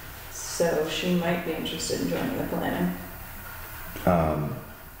that, so she might be interested in joining the planning.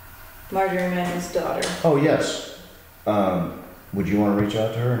 Marjorie Manning's daughter. oh, yes. Would you want to reach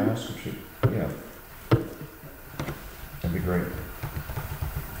out to her and ask if she, yeah. That'd be great.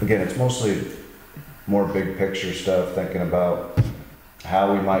 Again, it's mostly more big picture stuff, thinking about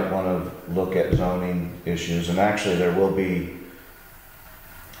how we might want to look at zoning issues. And actually, there will be,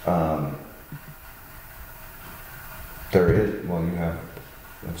 there is, well, you have,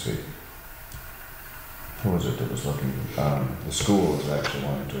 let's see. Who was it that was looking? The school is actually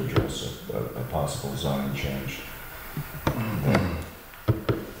wanting to address a possible zoning change. I'm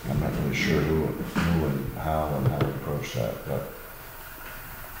not really sure who and how to approach that, but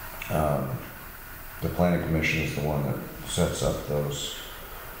the planning commission is the one that sets up those.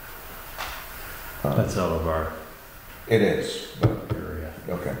 That's out of our It is, but, area.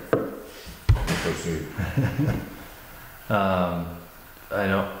 okay. Proceed. I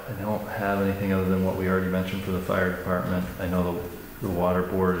don't have anything other than what we already mentioned for the fire department. I know the water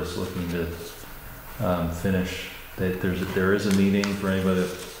board is looking to finish. There is a meeting for anybody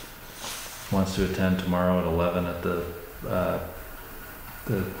that wants to attend tomorrow at 11 at the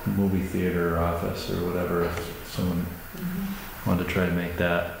movie theater office or whatever. If someone wanted to try to make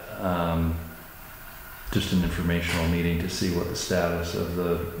that just an informational meeting to see what the status of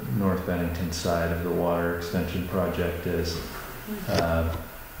the North Bennington side of the water extension project is.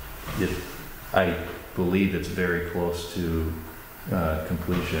 I believe it's very close to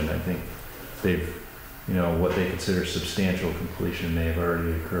completion. I think they've, what they consider substantial completion may have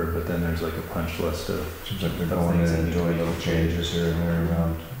already occurred, but then there's like a punch list of. Seems like they're going in and doing little changes here and there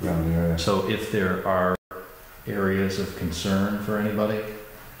around the area. So if there are areas of concern for anybody,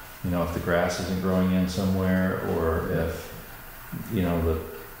 if the grass isn't growing in somewhere, or if,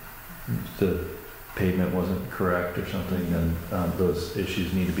 the pavement wasn't correct or something, then those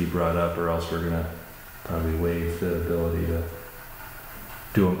issues need to be brought up, or else we're gonna probably waive the ability to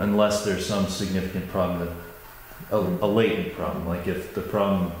do them, unless there's some significant problem, a latent problem, like if the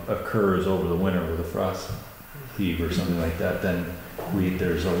problem occurs over the winter with a frost heave or something like that, then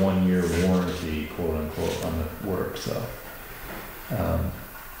there's a 1-year warranty, quote unquote, on the work, so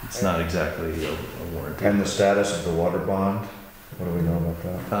it's not exactly a warranty. And the status of the water bond, what do we know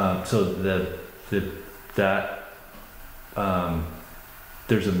about that? So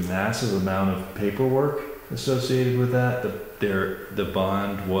there's a massive amount of paperwork associated with that. The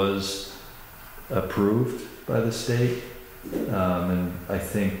bond was approved by the state, and I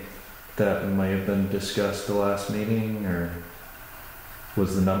think that might have been discussed the last meeting, or were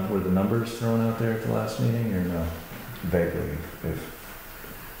the numbers thrown out there at the last meeting, or no? Vaguely, if.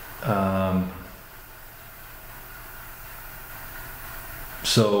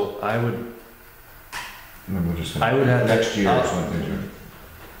 So I would. Maybe we're just I would have next year or I'll- something.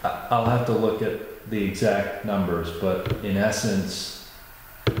 I'll have to look at the exact numbers, but in essence,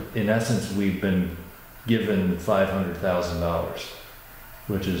 we've been given $500,000,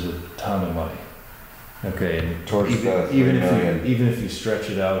 which is a ton of money. Okay, and Towards the even 3 million. even if you stretch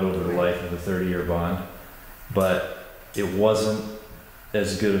it out over the life of a 30-year bond, but it wasn't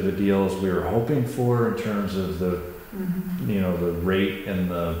as good of a deal as we were hoping for in terms of the the rate and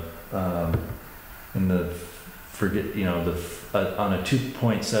the on a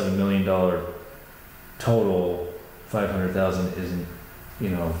 $2.7 million total, 500,000 isn't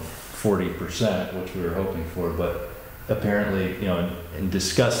 40%, which we were hoping for, but apparently, in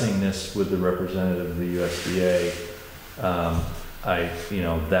discussing this with the representative of the USDA,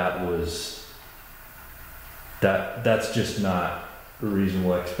 that's just not a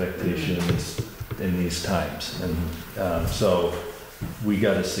reasonable expectation in these times, and so we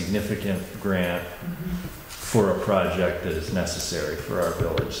got a significant grant for a project that is necessary for our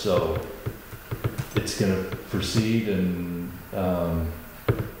village. So it's going to proceed, and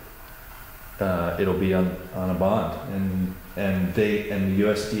it'll be on a bond. And the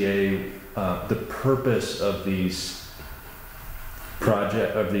USDA, the purpose of these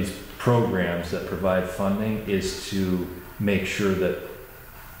programs that provide funding is to make sure that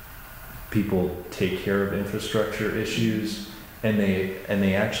people take care of infrastructure issues and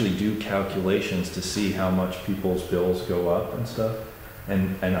they actually do calculations to see how much people's bills go up and stuff.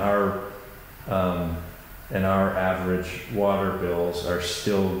 And our average water bills are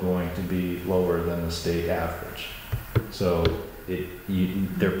still going to be lower than the state average. So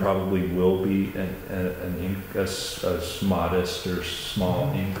there probably will be a modest or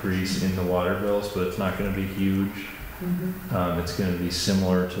small increase in the water bills, but it's not going to be huge. It's going to be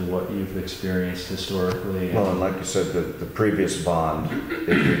similar to what you've experienced historically. Well, and like you said, the previous bond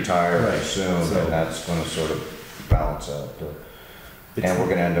is retired Right. soon, So- and that's going to sort of balance out. And we're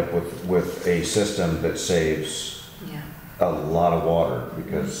going to end up with a system that saves Yeah. a lot of water,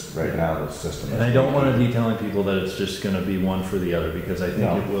 because right now the system. And I don't want to be telling people that it's just going to be one for the other, because I think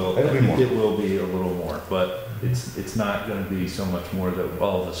No, it will. it'll I be think more. it will be a little more, but it's not going to be so much more that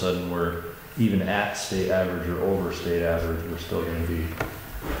all of a sudden we're even at state average or over state average. We're still going to be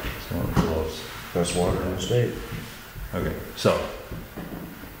somewhat close. Best water in the state. Okay, so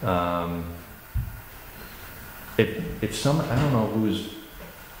if some, I don't know whose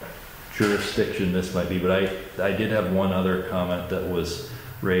jurisdiction this might be, but I did have one other comment that was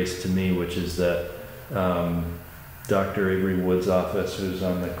raised to me, which is that Dr. Avery Wood's office, who's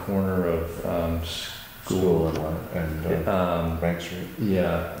on the corner of School and Bank Street.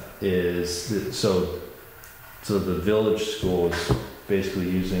 yeah, so the village school is basically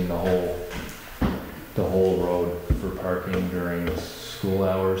using the whole road for parking during school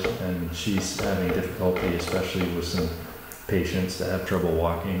hours, and she's having difficulty, especially with some patients that have trouble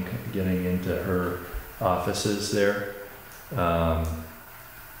walking, getting into her offices there.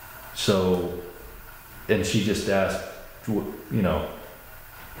 And she just asked, it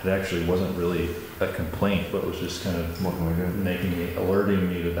actually wasn't really a complaint, but was just kind of What can we do? alerting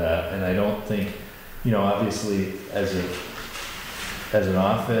me to that. And I don't think, obviously as an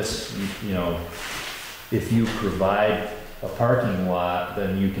office, if you provide a parking lot,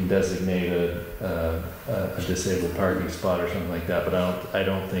 then you can designate a disabled parking spot or something like that. But I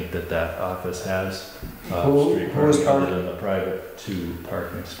don't think that office has Who street is parking park- other than the private 2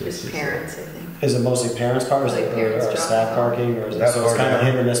 parking spaces. His parents, I think. Is it mostly parents' parking Like parents or drop staff off. parking, or is it, That's so it's kind of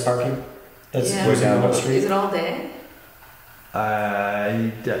already- hit or miss parking? That's Yeah. using the whole Is street? it all day?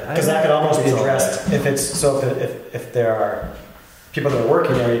 Because that could almost be addressed if it's, so if there are people that are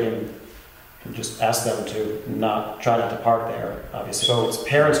working there, you can just ask them to try not to park there, obviously. So- So it's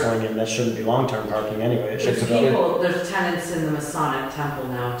parents going in, that shouldn't be long-term parking anyway. It should There's be. people, there's tenants in the Masonic Temple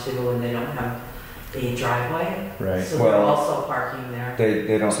now too, and they don't have a driveway, Right. so they're Well- also parking there.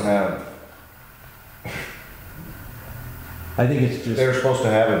 They don't have, I think it's just. they're supposed to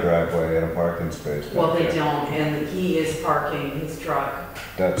have a driveway and a parking space. back Well, they there. don't, and he is parking his truck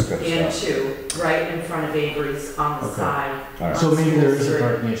That's good stuff. into, right in front of Avery's on the Okay. side. All right. So maybe there is a Street.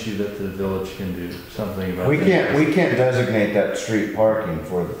 parking issue that the village can do something about. We that. can't designate that street parking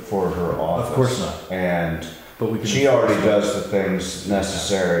for her office. Of course not. And But we can. she already does the things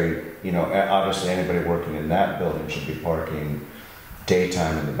necessary, obviously anybody working in that building should be parking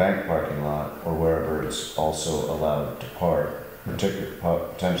daytime in the bank parking lot or wherever it's also allowed to park, particularly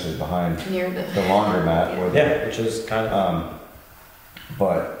potentially behind Near the. the laundromat where the Yeah, which is kind of,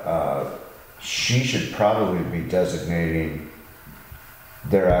 but she should probably be designating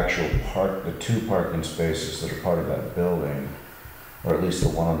their actual the 2 parking spaces that are part of that building, or at least the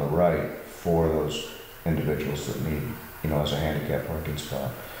one on the right, for those individuals that need, as a handicap parking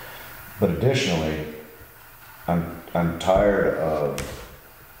spot. But additionally, I'm tired of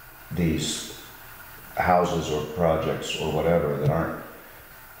these houses or projects or whatever that aren't.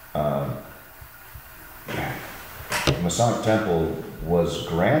 Masonic Temple was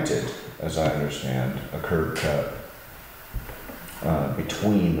granted, as I understand, a curb cut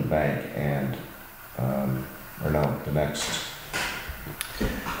between the bank and, the next,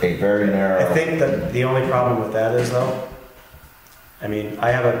 a very narrow. I think that the only problem with that is though, I mean,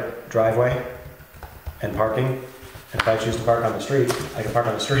 I have a driveway and parking, and if I choose to park on the street, I can park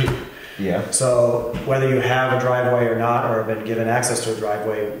on the street. Yeah, So whether you have a driveway or not, or have been given access to a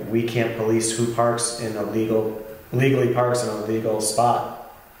driveway, we can't police who parks in legally parks in a legal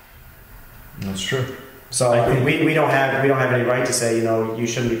spot. that's true. So we don't have any right to say, you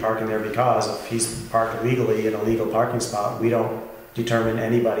shouldn't be parking there, because if he's parked legally in a legal parking spot, we don't determine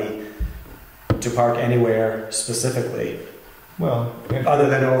anybody to park anywhere specifically, Well, other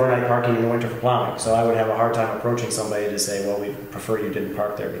than overnight parking in the winter for plowing. So I would have a hard time approaching somebody to say, well, we prefer you didn't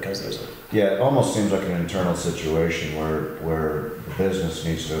park there because there's a... yeah, it almost seems like an internal situation where the business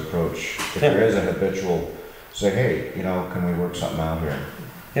needs to approach, if there is a habitual, say, hey, can we work something out here?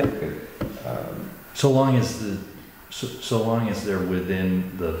 Yep. So long as they're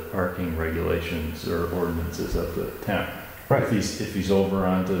within the parking regulations or ordinances of the town. Right. If he's over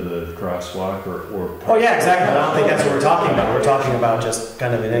onto the crosswalk or. Oh, yeah, exactly. I don't think that's what we're talking about. We're talking about just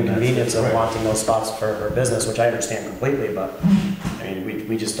kind of an inconvenience of Right. wanting those spots for her business, which I understand completely, but, I mean,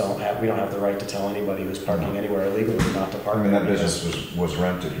 we just don't have the right to tell anybody who's parking anywhere illegally not to park. I mean, that there business was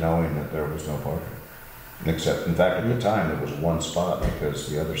rented knowing that there was no parking. Except, in fact, at the time, there was one spot because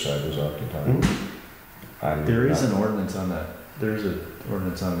the other side was occupied. There is an ordinance on that, there's an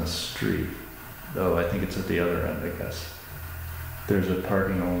ordinance on the street, though I think it's at the other end, I guess. There's a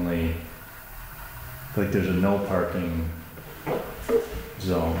parking only, like there's a no parking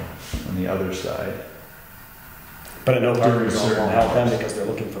zone on the other side. But a no parking During zone certain won't help them hours. because they're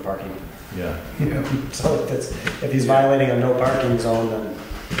looking for parking. Yeah. So if he's violating a no parking zone, then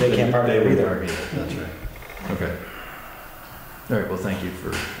they can't park there would either. park either, that's right. Okay. All right, well, thank you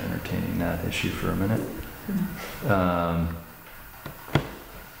for entertaining that issue for a minute.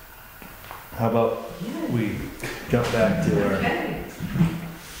 How about we jump back to our, Okay.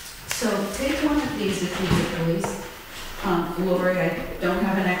 So take one of these if you would, please. Lori, I don't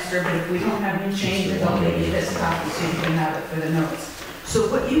have an extra, but if we don't have any changes, I'll give you this copy so you can have it for the notes. So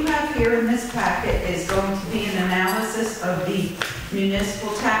what you have here in this packet is going to be an analysis of the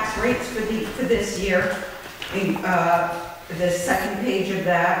municipal tax rates for this year. The second page of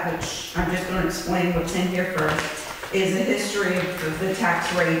that, which I'm just going to explain what's in here first, is a history of the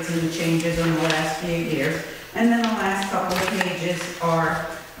tax rates and the changes in the last few years. And then the last couple of pages are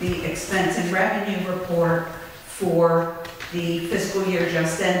the expense and revenue report for the fiscal year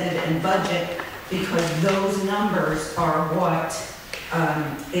just ended and budget, because those numbers are what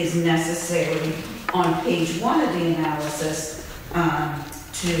is necessary on page 1 of the analysis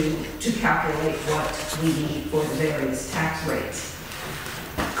to calculate what we need for the various tax rates.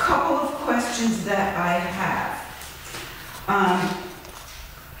 A couple of questions that I have.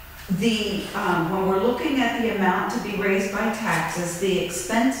 When we're looking at the amount to be raised by taxes, the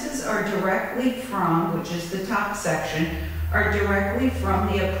expenses are directly from, which is the top section, are directly from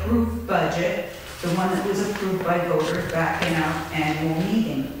the approved budget, the one that was approved by voters back in our annual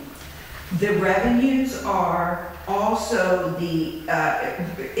meeting. The revenues are also the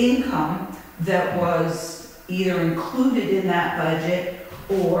income that was either included in that budget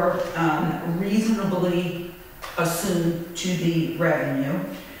or reasonably assumed to be revenue,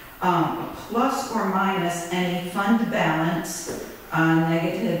 plus or minus any fund balance.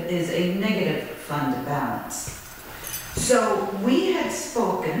 Negative is a negative fund balance. So we had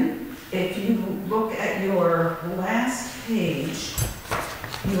spoken, if you look at your last page,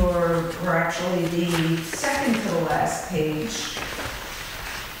 or actually the second to the last page,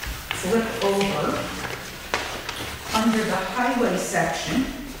 flip over, under the highway section,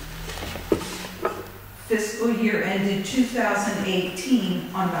 fiscal year ended 2018,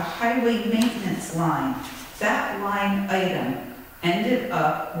 on the highway maintenance line, that line item ended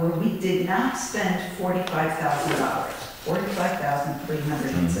up where we did not spend $45,000,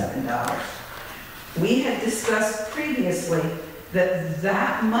 $45,307. We had discussed previously that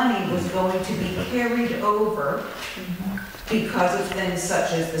that money was going to be carried over because of things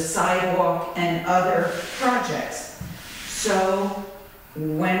such as the sidewalk and other projects. So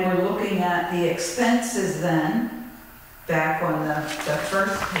when we're looking at the expenses then, back on the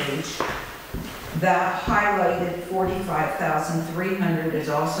first page, that highlighted 45,300 is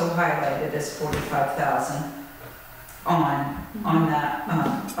also highlighted as 45,000 on that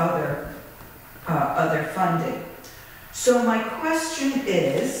other funding. So my question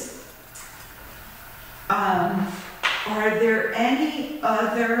is, are there any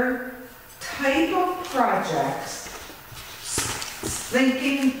other type of projects,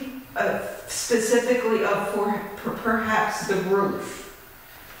 thinking specifically of for perhaps the roof?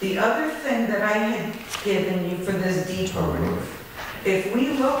 The other thing that I had given you for this depot roof, if we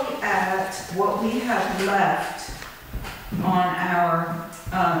look at what we have left on our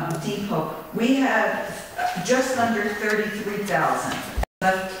depot, we have just under 33,000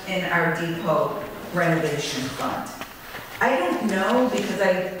 left in our depot renovation fund. I don't know, because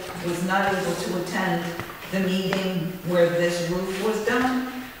I was not able to attend the meeting where this roof was done,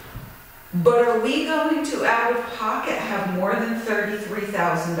 but are we going to, out of pocket, have more than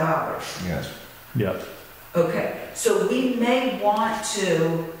 $33,000? Yes. yeah. Okay, so we may want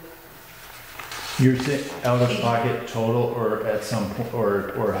to, You're saying out of pocket total or at some point,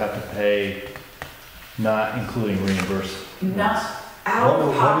 or have to pay, not including reimbursement? not out of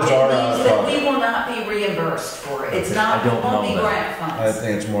What is pocket our means that out-of-pocket? we will not be reimbursed for it. It's Okay, not I don't know only that. grant I funds.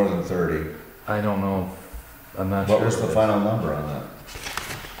 think it's more than 30. I don't know, I'm not sure. What was the final number on that?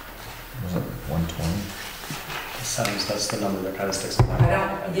 Was it 120? That's the number that kind of sticks in my I mind.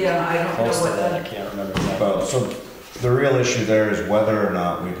 don't know Close to what that, I the, can't remember exactly. Well, so the real issue there is whether or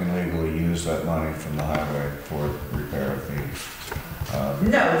not we can legally use that money from the highway for repair of the,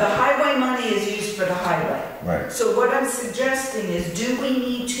 No, the highway money is used for the highway. right. So what I'm suggesting is, do we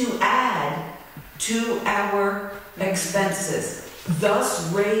need to add to our expenses,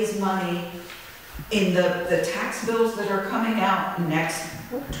 thus raise money in the tax bills that are coming out next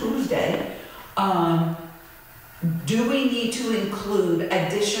Tuesday? Do we need to include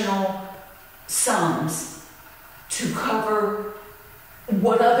additional sums to cover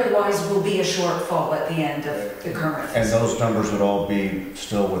what otherwise will be a shortfall at the end of the current And fiscal? those numbers would all be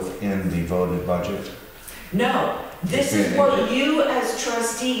still within the voted budget? No, this is what you as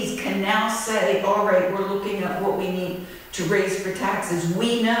trustees can now say, all right, we're looking at what we need to raise for taxes.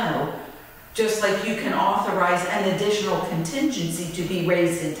 We know, just like you can authorize an additional contingency to be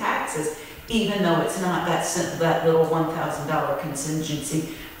raised in taxes, even though it's not that little $1,000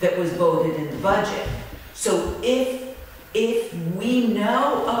 contingency that was voted in the budget. So if we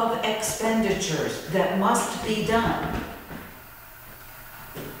know of expenditures that must be done,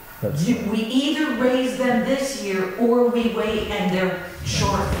 we either raise them this year or we wait and they're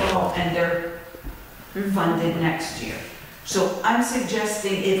shortfall and they're funded next year. So I'm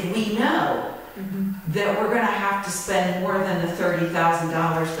suggesting if we know that we're gonna have to spend more than the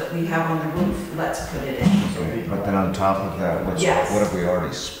 $30,000 that we have on the roof, let's put it in. But then on top of that, what Yes. have we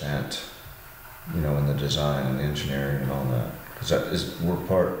already spent? You know, in the design and the engineering and all that? Because that is,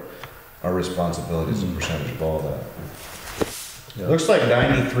 our responsibility is a percentage of all that. Yeah. Looks like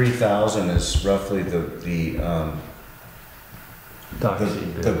 93,000 is roughly the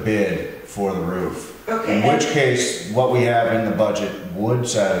bid for the roof. Okay. In which case, what we have in the budget would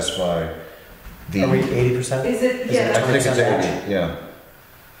satisfy the. Are we 80%? Is it, Is yeah, it I think it's 20% 80, yeah.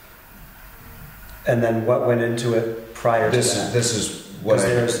 And then what went into it prior to that? This is what Because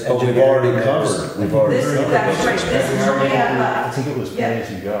there's but we've engineering, already there's- covered, we've already This- covered that's those right, expenses. this is what we have I left. think it was Yeah. pay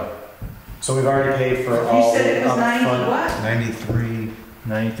as you go. So we've already paid for You all said it was 90 upfront. what? 93.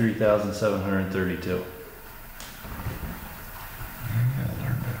 93,732.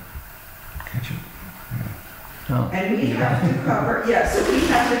 Can't you? Oh. And we have to cover, yeah, so we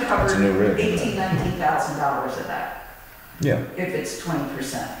have to It's a new cover rig. $18,000-$19,000 of that, Yeah. if it's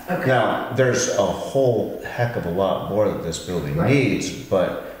 20%. Okay. Now, there's a whole heck of a lot more that this building Right. needs,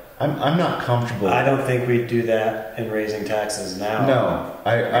 but I'm not comfortable. I don't think we do that in raising taxes now. No,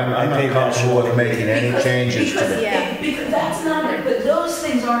 I'm I not think that comfortable should with be- making any Because- changes to because the. it- Because that's not it, but those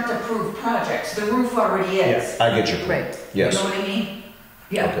things aren't approved projects, the roof already is. I get your point. Right. Yes. You know what I mean?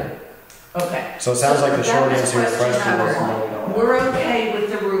 Yeah, Okay. okay. So it sounds like the that short was answer to your question number is one. no, we don't. We're okay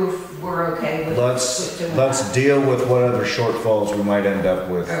with the roof, we're okay with. with doing Let's that. deal with what other shortfalls we might end up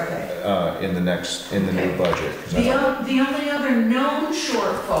with Okay. in the new Okay. budget. 'Cause The only other known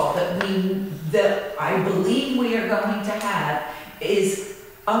shortfall that I believe we are going to have is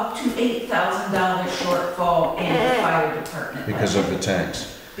up to $8,000 shortfall in the fire department. Because of the tanks.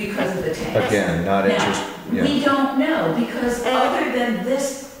 Because of the tanks. Again, not Now, interest, yeah. We don't know, because other than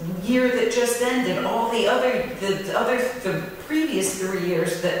this year that just ended, all the previous 3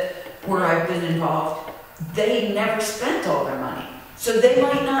 years where I've been involved, they never spent all their money. So they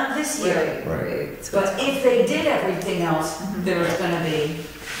might not this year. Right. But if they did everything else, there's gonna be,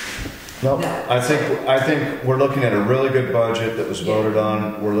 No, No. I think we're looking at a really good budget that was Yeah. voted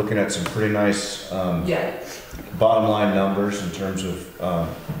on. We're looking at some pretty nice yeah, bottom line numbers in terms of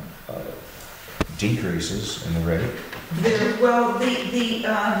decreases in the rate. well,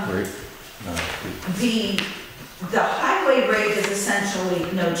 Great. the highway rate is essentially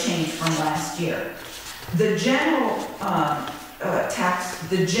no change from last year. The general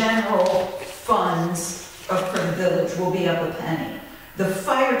the general funds for the village will be up a penny. The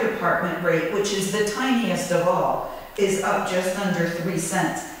fire department rate, which is the tiniest of all, is up just under 3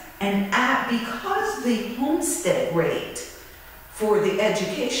 cents. And because the homestead rate for the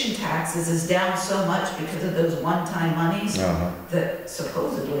education taxes is down so much because of those one-time monies Uh-huh. that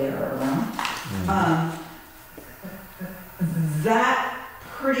supposedly are around, that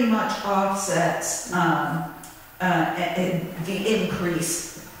pretty much offsets the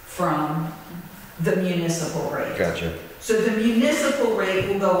increase from the municipal rate. Gotcha. So the municipal rate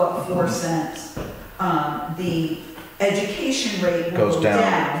will go up 4 cents. The education rate will Goes go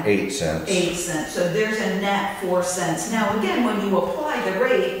down 8 cents. 8 cents. So there's a net 4 cents. Now, again, when you apply the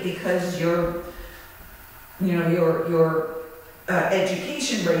rate, because your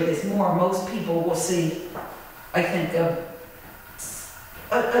education rate is more, most people will see, I think,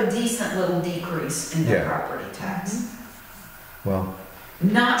 a decent little decrease in their Yeah. property tax. Well,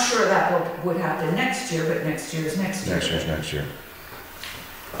 Not sure that would happen next year, but next year is next year. next year.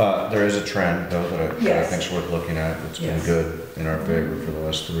 There is a trend though that I Yes. think's worth looking at. It's been Yes. good in our favor for the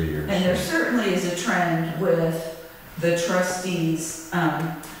last 3 years. And there certainly is a trend with the trustees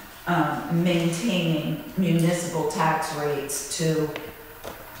maintaining municipal tax rates to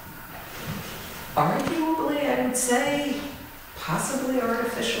arguably, I would say, possibly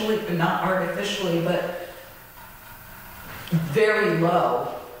artificially, but not artificially, but very low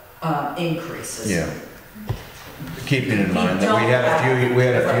increases. Yeah. Keeping in We mind that we don't had a have- few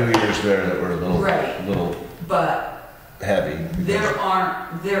years there that were a little, Right. little But heavy. there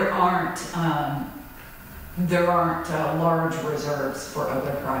aren't large reserves for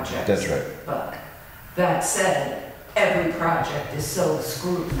other projects. That's right. But that said, every project is so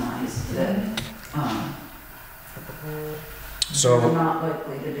scrutinized that they're So, not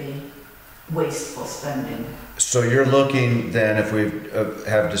likely to be wasteful spending. so you're looking then, if we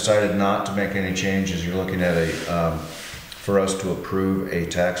have decided not to make any changes, you're looking at for us to approve a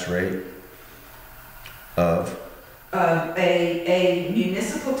tax rate of? A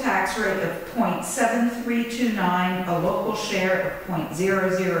municipal tax rate of 0.7329, a local share of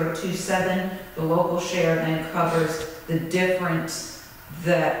 0.0027. The local share then covers the difference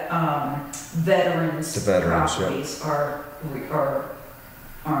that veterans' The veterans, yeah. properties aren't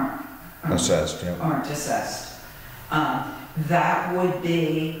Assessed, yeah. aren't assessed. That would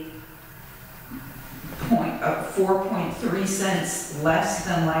be 4.3 cents less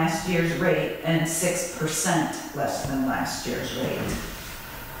than last year's rate and 6% less than last year's rate.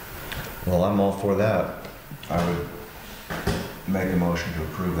 Well, I'm all for that. I would make a motion to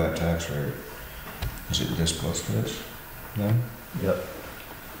approve that tax rate. Is it this close to this? No? Yep.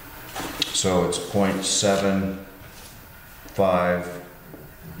 So it's 0.75.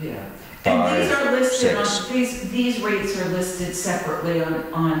 Yeah. And these are listed on, 6. these rates are listed separately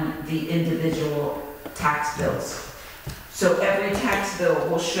on the individual tax bills. So every tax bill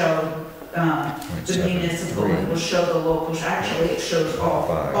will show the municipal, it will show the local, actually it shows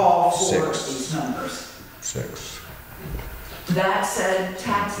all 4 of 6. these numbers. 6. That said,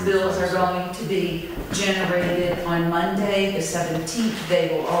 tax bills are going to be generated on Monday, the 17th. They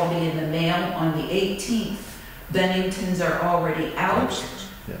will all be in the mail on the 18th. Benningtons are already out.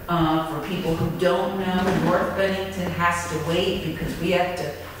 For people who don't know, North Bennington has to wait because we have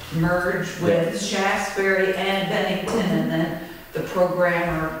to merge with Shaftesbury and Bennington, and then the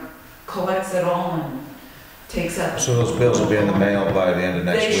programmer collects it all and takes up. So those bills will be in the mail by the end of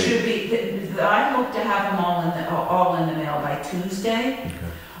next They week? should be, I hope to have them all in the mail by Tuesday. Okay.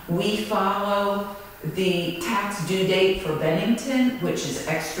 We follow the tax due date for Bennington, which is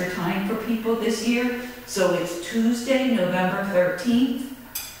extra time for people this year. So it's Tuesday, November 13th.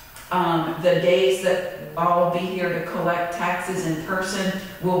 The days that I'll be here to collect taxes in person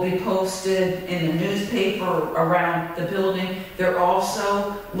will be posted in the newspaper around the building. They're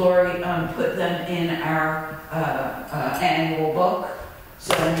also, Lori put them in our annual book.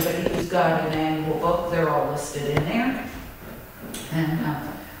 So anybody who's got an annual book, they're all listed in there.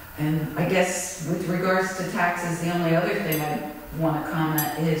 And I guess with regards to taxes, the only other thing I want to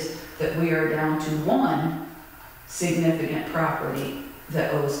comment is that we are down to one significant property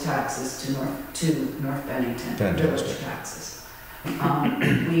that owes taxes to North Bennington, village Fantastic. taxes.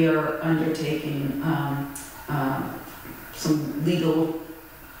 We are undertaking some legal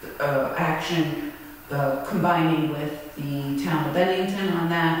action combining with the town of Bennington on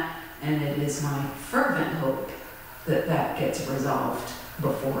that, and it is my fervent hope that that gets resolved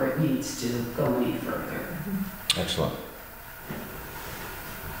before it needs to go any further. Excellent.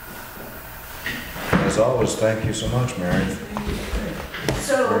 As always, thank you so much, Mary. Very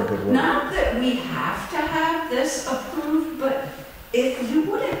So, good work. not that we have to have this approved, but if you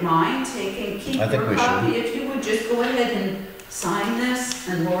wouldn't mind keep I think your we copy, if you would just go ahead and sign this,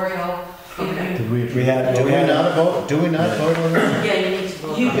 and Lori will give you. Did we? We had, Do we not vote? Do we not vote on that? Yeah, you need to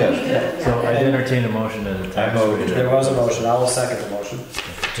vote. You on Yes. it. do. So I'd entertain a motion at a tax voted. rate. there was a motion, I will second the motion.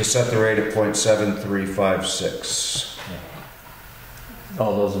 To set the rate at .7356.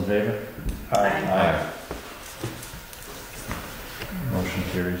 All those in favor? Aye. Motion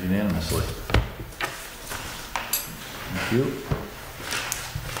carries unanimously. Thank you.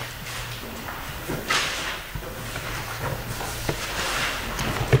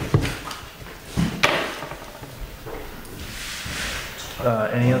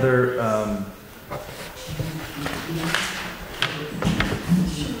 Any other, Yeah.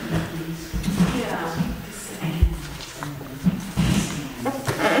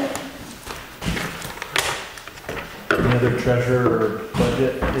 any other treasure or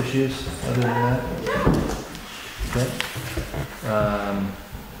budget issues other than that? Okay.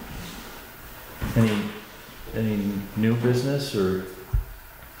 Any new business or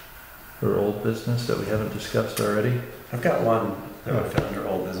or old business that we haven't discussed already? I've got one that would fit under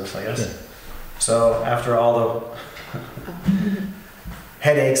old business, I guess. Yeah. So after all the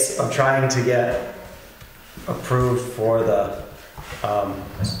headaches of trying to get approved for the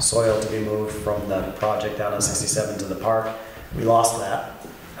soil to be moved from the project down on 67 to the park, we lost that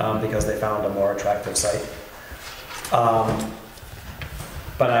because they found a more attractive site.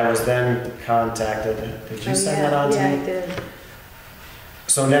 But I was then contacted, did you send that on to me? Yeah, I did.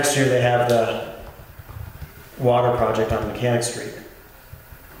 So next year they have the water project on Mechanic Street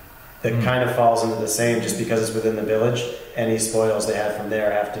that kind of falls into the same, just because it's within the village. Any spoils they had from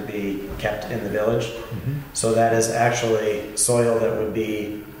there have to be kept in the village. So that is actually soil that would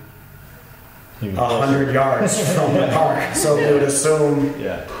be 100 yards from the park. So we would assume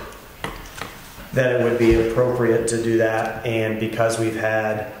Yeah. that it would be appropriate to do that. And because we've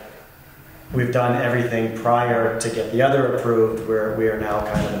done everything prior to get the other approved, where we are now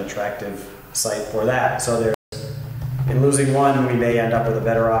kind of an attractive site for that. So there's, in losing one, we may end up with a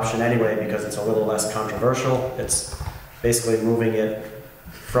better option anyway, because it's a little less controversial. It's basically moving it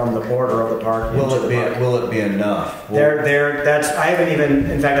from the border of the park into the park. Will it be enough? I haven't even,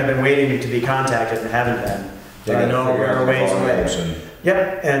 in fact, I've been waiting to be contacted and haven't been. But I know we're a ways away.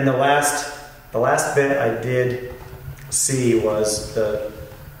 Yep, and the last bit I did see was the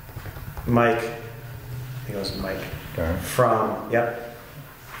Mike, I think it was Mike,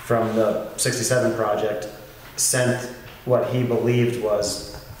 from the 67 project, sent what he believed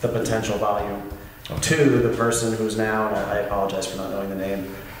was the potential volume to the person who's now, and I apologize for not knowing the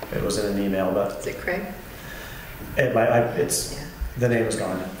name, it was in an email, but Is it Craig? the name is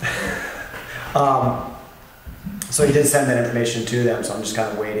gone. So he did send that information to them, so I'm just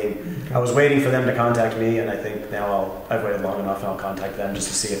kind of waiting. I was waiting for them to contact me, and I think now I've waited long enough, and I'll contact them just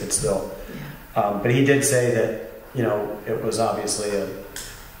to see if it's still. But he did say that, you know, it was obviously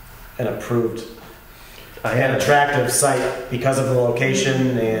an approved, an attractive site because of the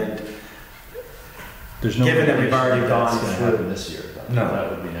location, and There's no given that we've indication already gone that's gonna through. happen this year. Though. No. That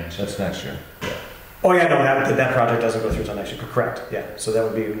would be next year. That's next year. Oh yeah, no, that project doesn't go through until next year. Correct. Yeah. So that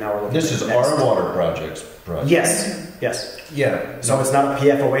would be, now we're looking. This at is next. our water project. Yes. Yeah. So it's not a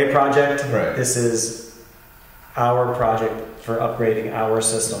PFOA project. Right. This is our project for upgrading our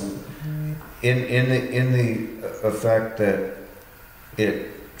system. In the effect that it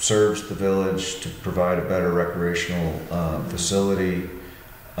serves the village to provide a better recreational facility,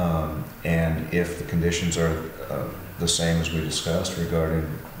 and if the conditions are the same as we discussed regarding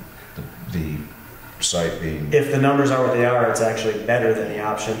the site being. If the numbers are what they are, it's actually better than the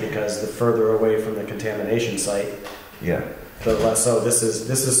option, because the further away from the contamination site, Yeah. the less. So this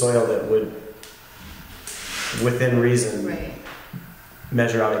is soil that would, within reason, Right.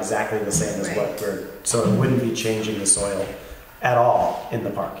 measure out exactly the same as what we're. So it wouldn't be changing the soil at all in the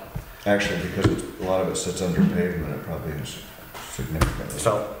park. Actually, because a lot of it sits under pavement, it probably is significantly.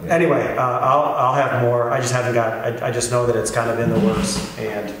 So Yeah. anyway, I'll have more. I just haven't got. I just know that it's kind of in the works,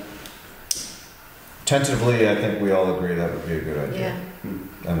 and Tentatively, I think we all agree that would be a good idea. Yeah.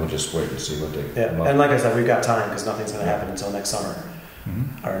 And we'll just wait and see what they yeah. come up And like I said, we've got time because nothing's going to happen until next summer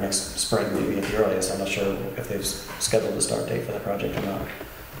Mhm. or next spring, maybe at the earliest. I'm not sure if they've scheduled a start date for the project or not.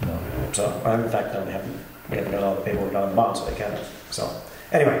 No. So, in fact, no, we haven't got all the paperwork on the bond, so they can. So,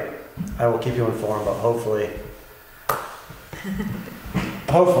 anyway, I will keep you informed, but hopefully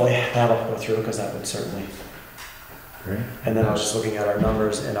that'll go through, because that would certainly. Great. And then I was just looking at our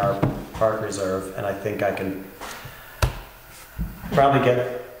numbers in our park reserve, and I think I can probably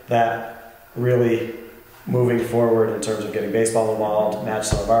get that really moving forward in terms of getting baseball involved, match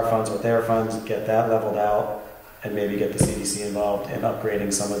some of our funds with their funds, get that leveled out, and maybe get the CDC involved in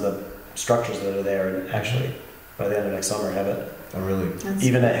upgrading some of the structures that are there, and actually, by the end of next summer, have it I really, That's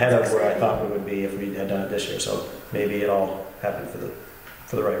even ahead of where I exciting. thought we would be if we had done it this year. So maybe it all happened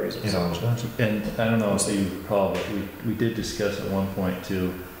for the right reasons. it always does. And I don't know if you recall, but we did discuss at one point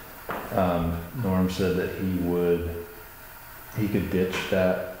too, Norm said that he could ditch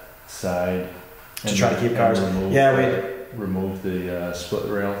that side. To try to keep cars. Remove, Yeah, remove the split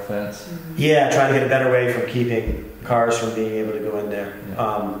rail fence. Yeah, trying to get a better way from keeping cars from being able to go in there.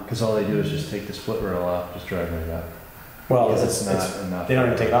 Because all they do is just take the split rail off, just drive right up. Well, Because it's not enough. they don't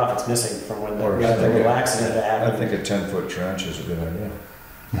even take it off, it's missing from when Or we had the something. little accident that I happened. think a 10-foot trench is a good idea.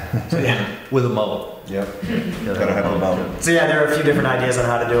 So yeah. With a mullet. Yep. Gotta have a mullet. So yeah, there are a few different ideas on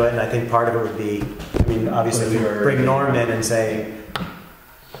how to do it, and I think part of it would be, I mean, obviously if we bring Norm in and say,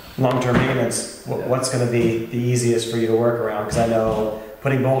 long-term maintenance, what's gonna be the easiest for you to work around? Because I know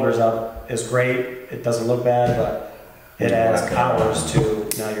putting boulders up is great, it doesn't look bad, but it adds hours to,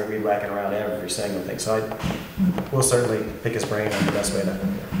 now you're weed whacking around every single thing. So we'll certainly pick his brain on the best way to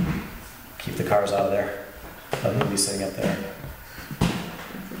keep the cars out of there. They'll be sitting up there.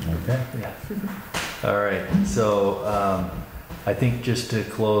 Okay. Yeah. All right, so I think just to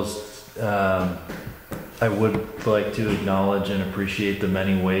close, I would like to acknowledge and appreciate the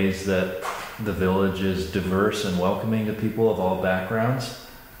many ways that the village is diverse and welcoming to people of all backgrounds.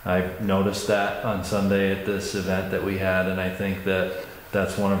 I've noticed that on Sunday at this event that we had, and I think that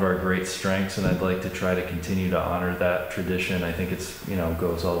that's one of our great strengths, and I'd like to try to continue to honor that tradition. I think it's,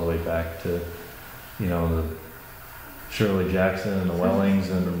 goes all the way back to, the Shirley Jackson and the Wellings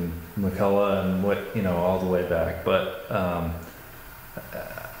and McCullough and all the way back. But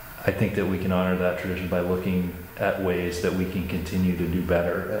I think that we can honor that tradition by looking at ways that we can continue to do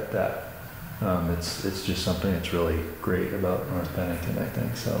better at that. It's just something that's really great about North Bennington, I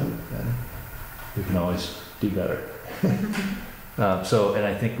think. So and we can always do better. And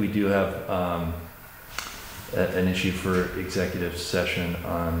I think we do have an issue for executive session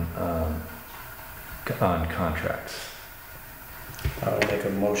on contracts I'll make a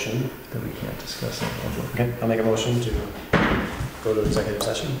motion. that we can't discuss in public. Okay, I'll make a motion to go to executive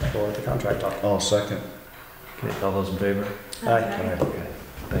session for the contract talk. I'll second. Okay, all those in favor? Aye. Okay,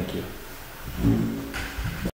 thank you.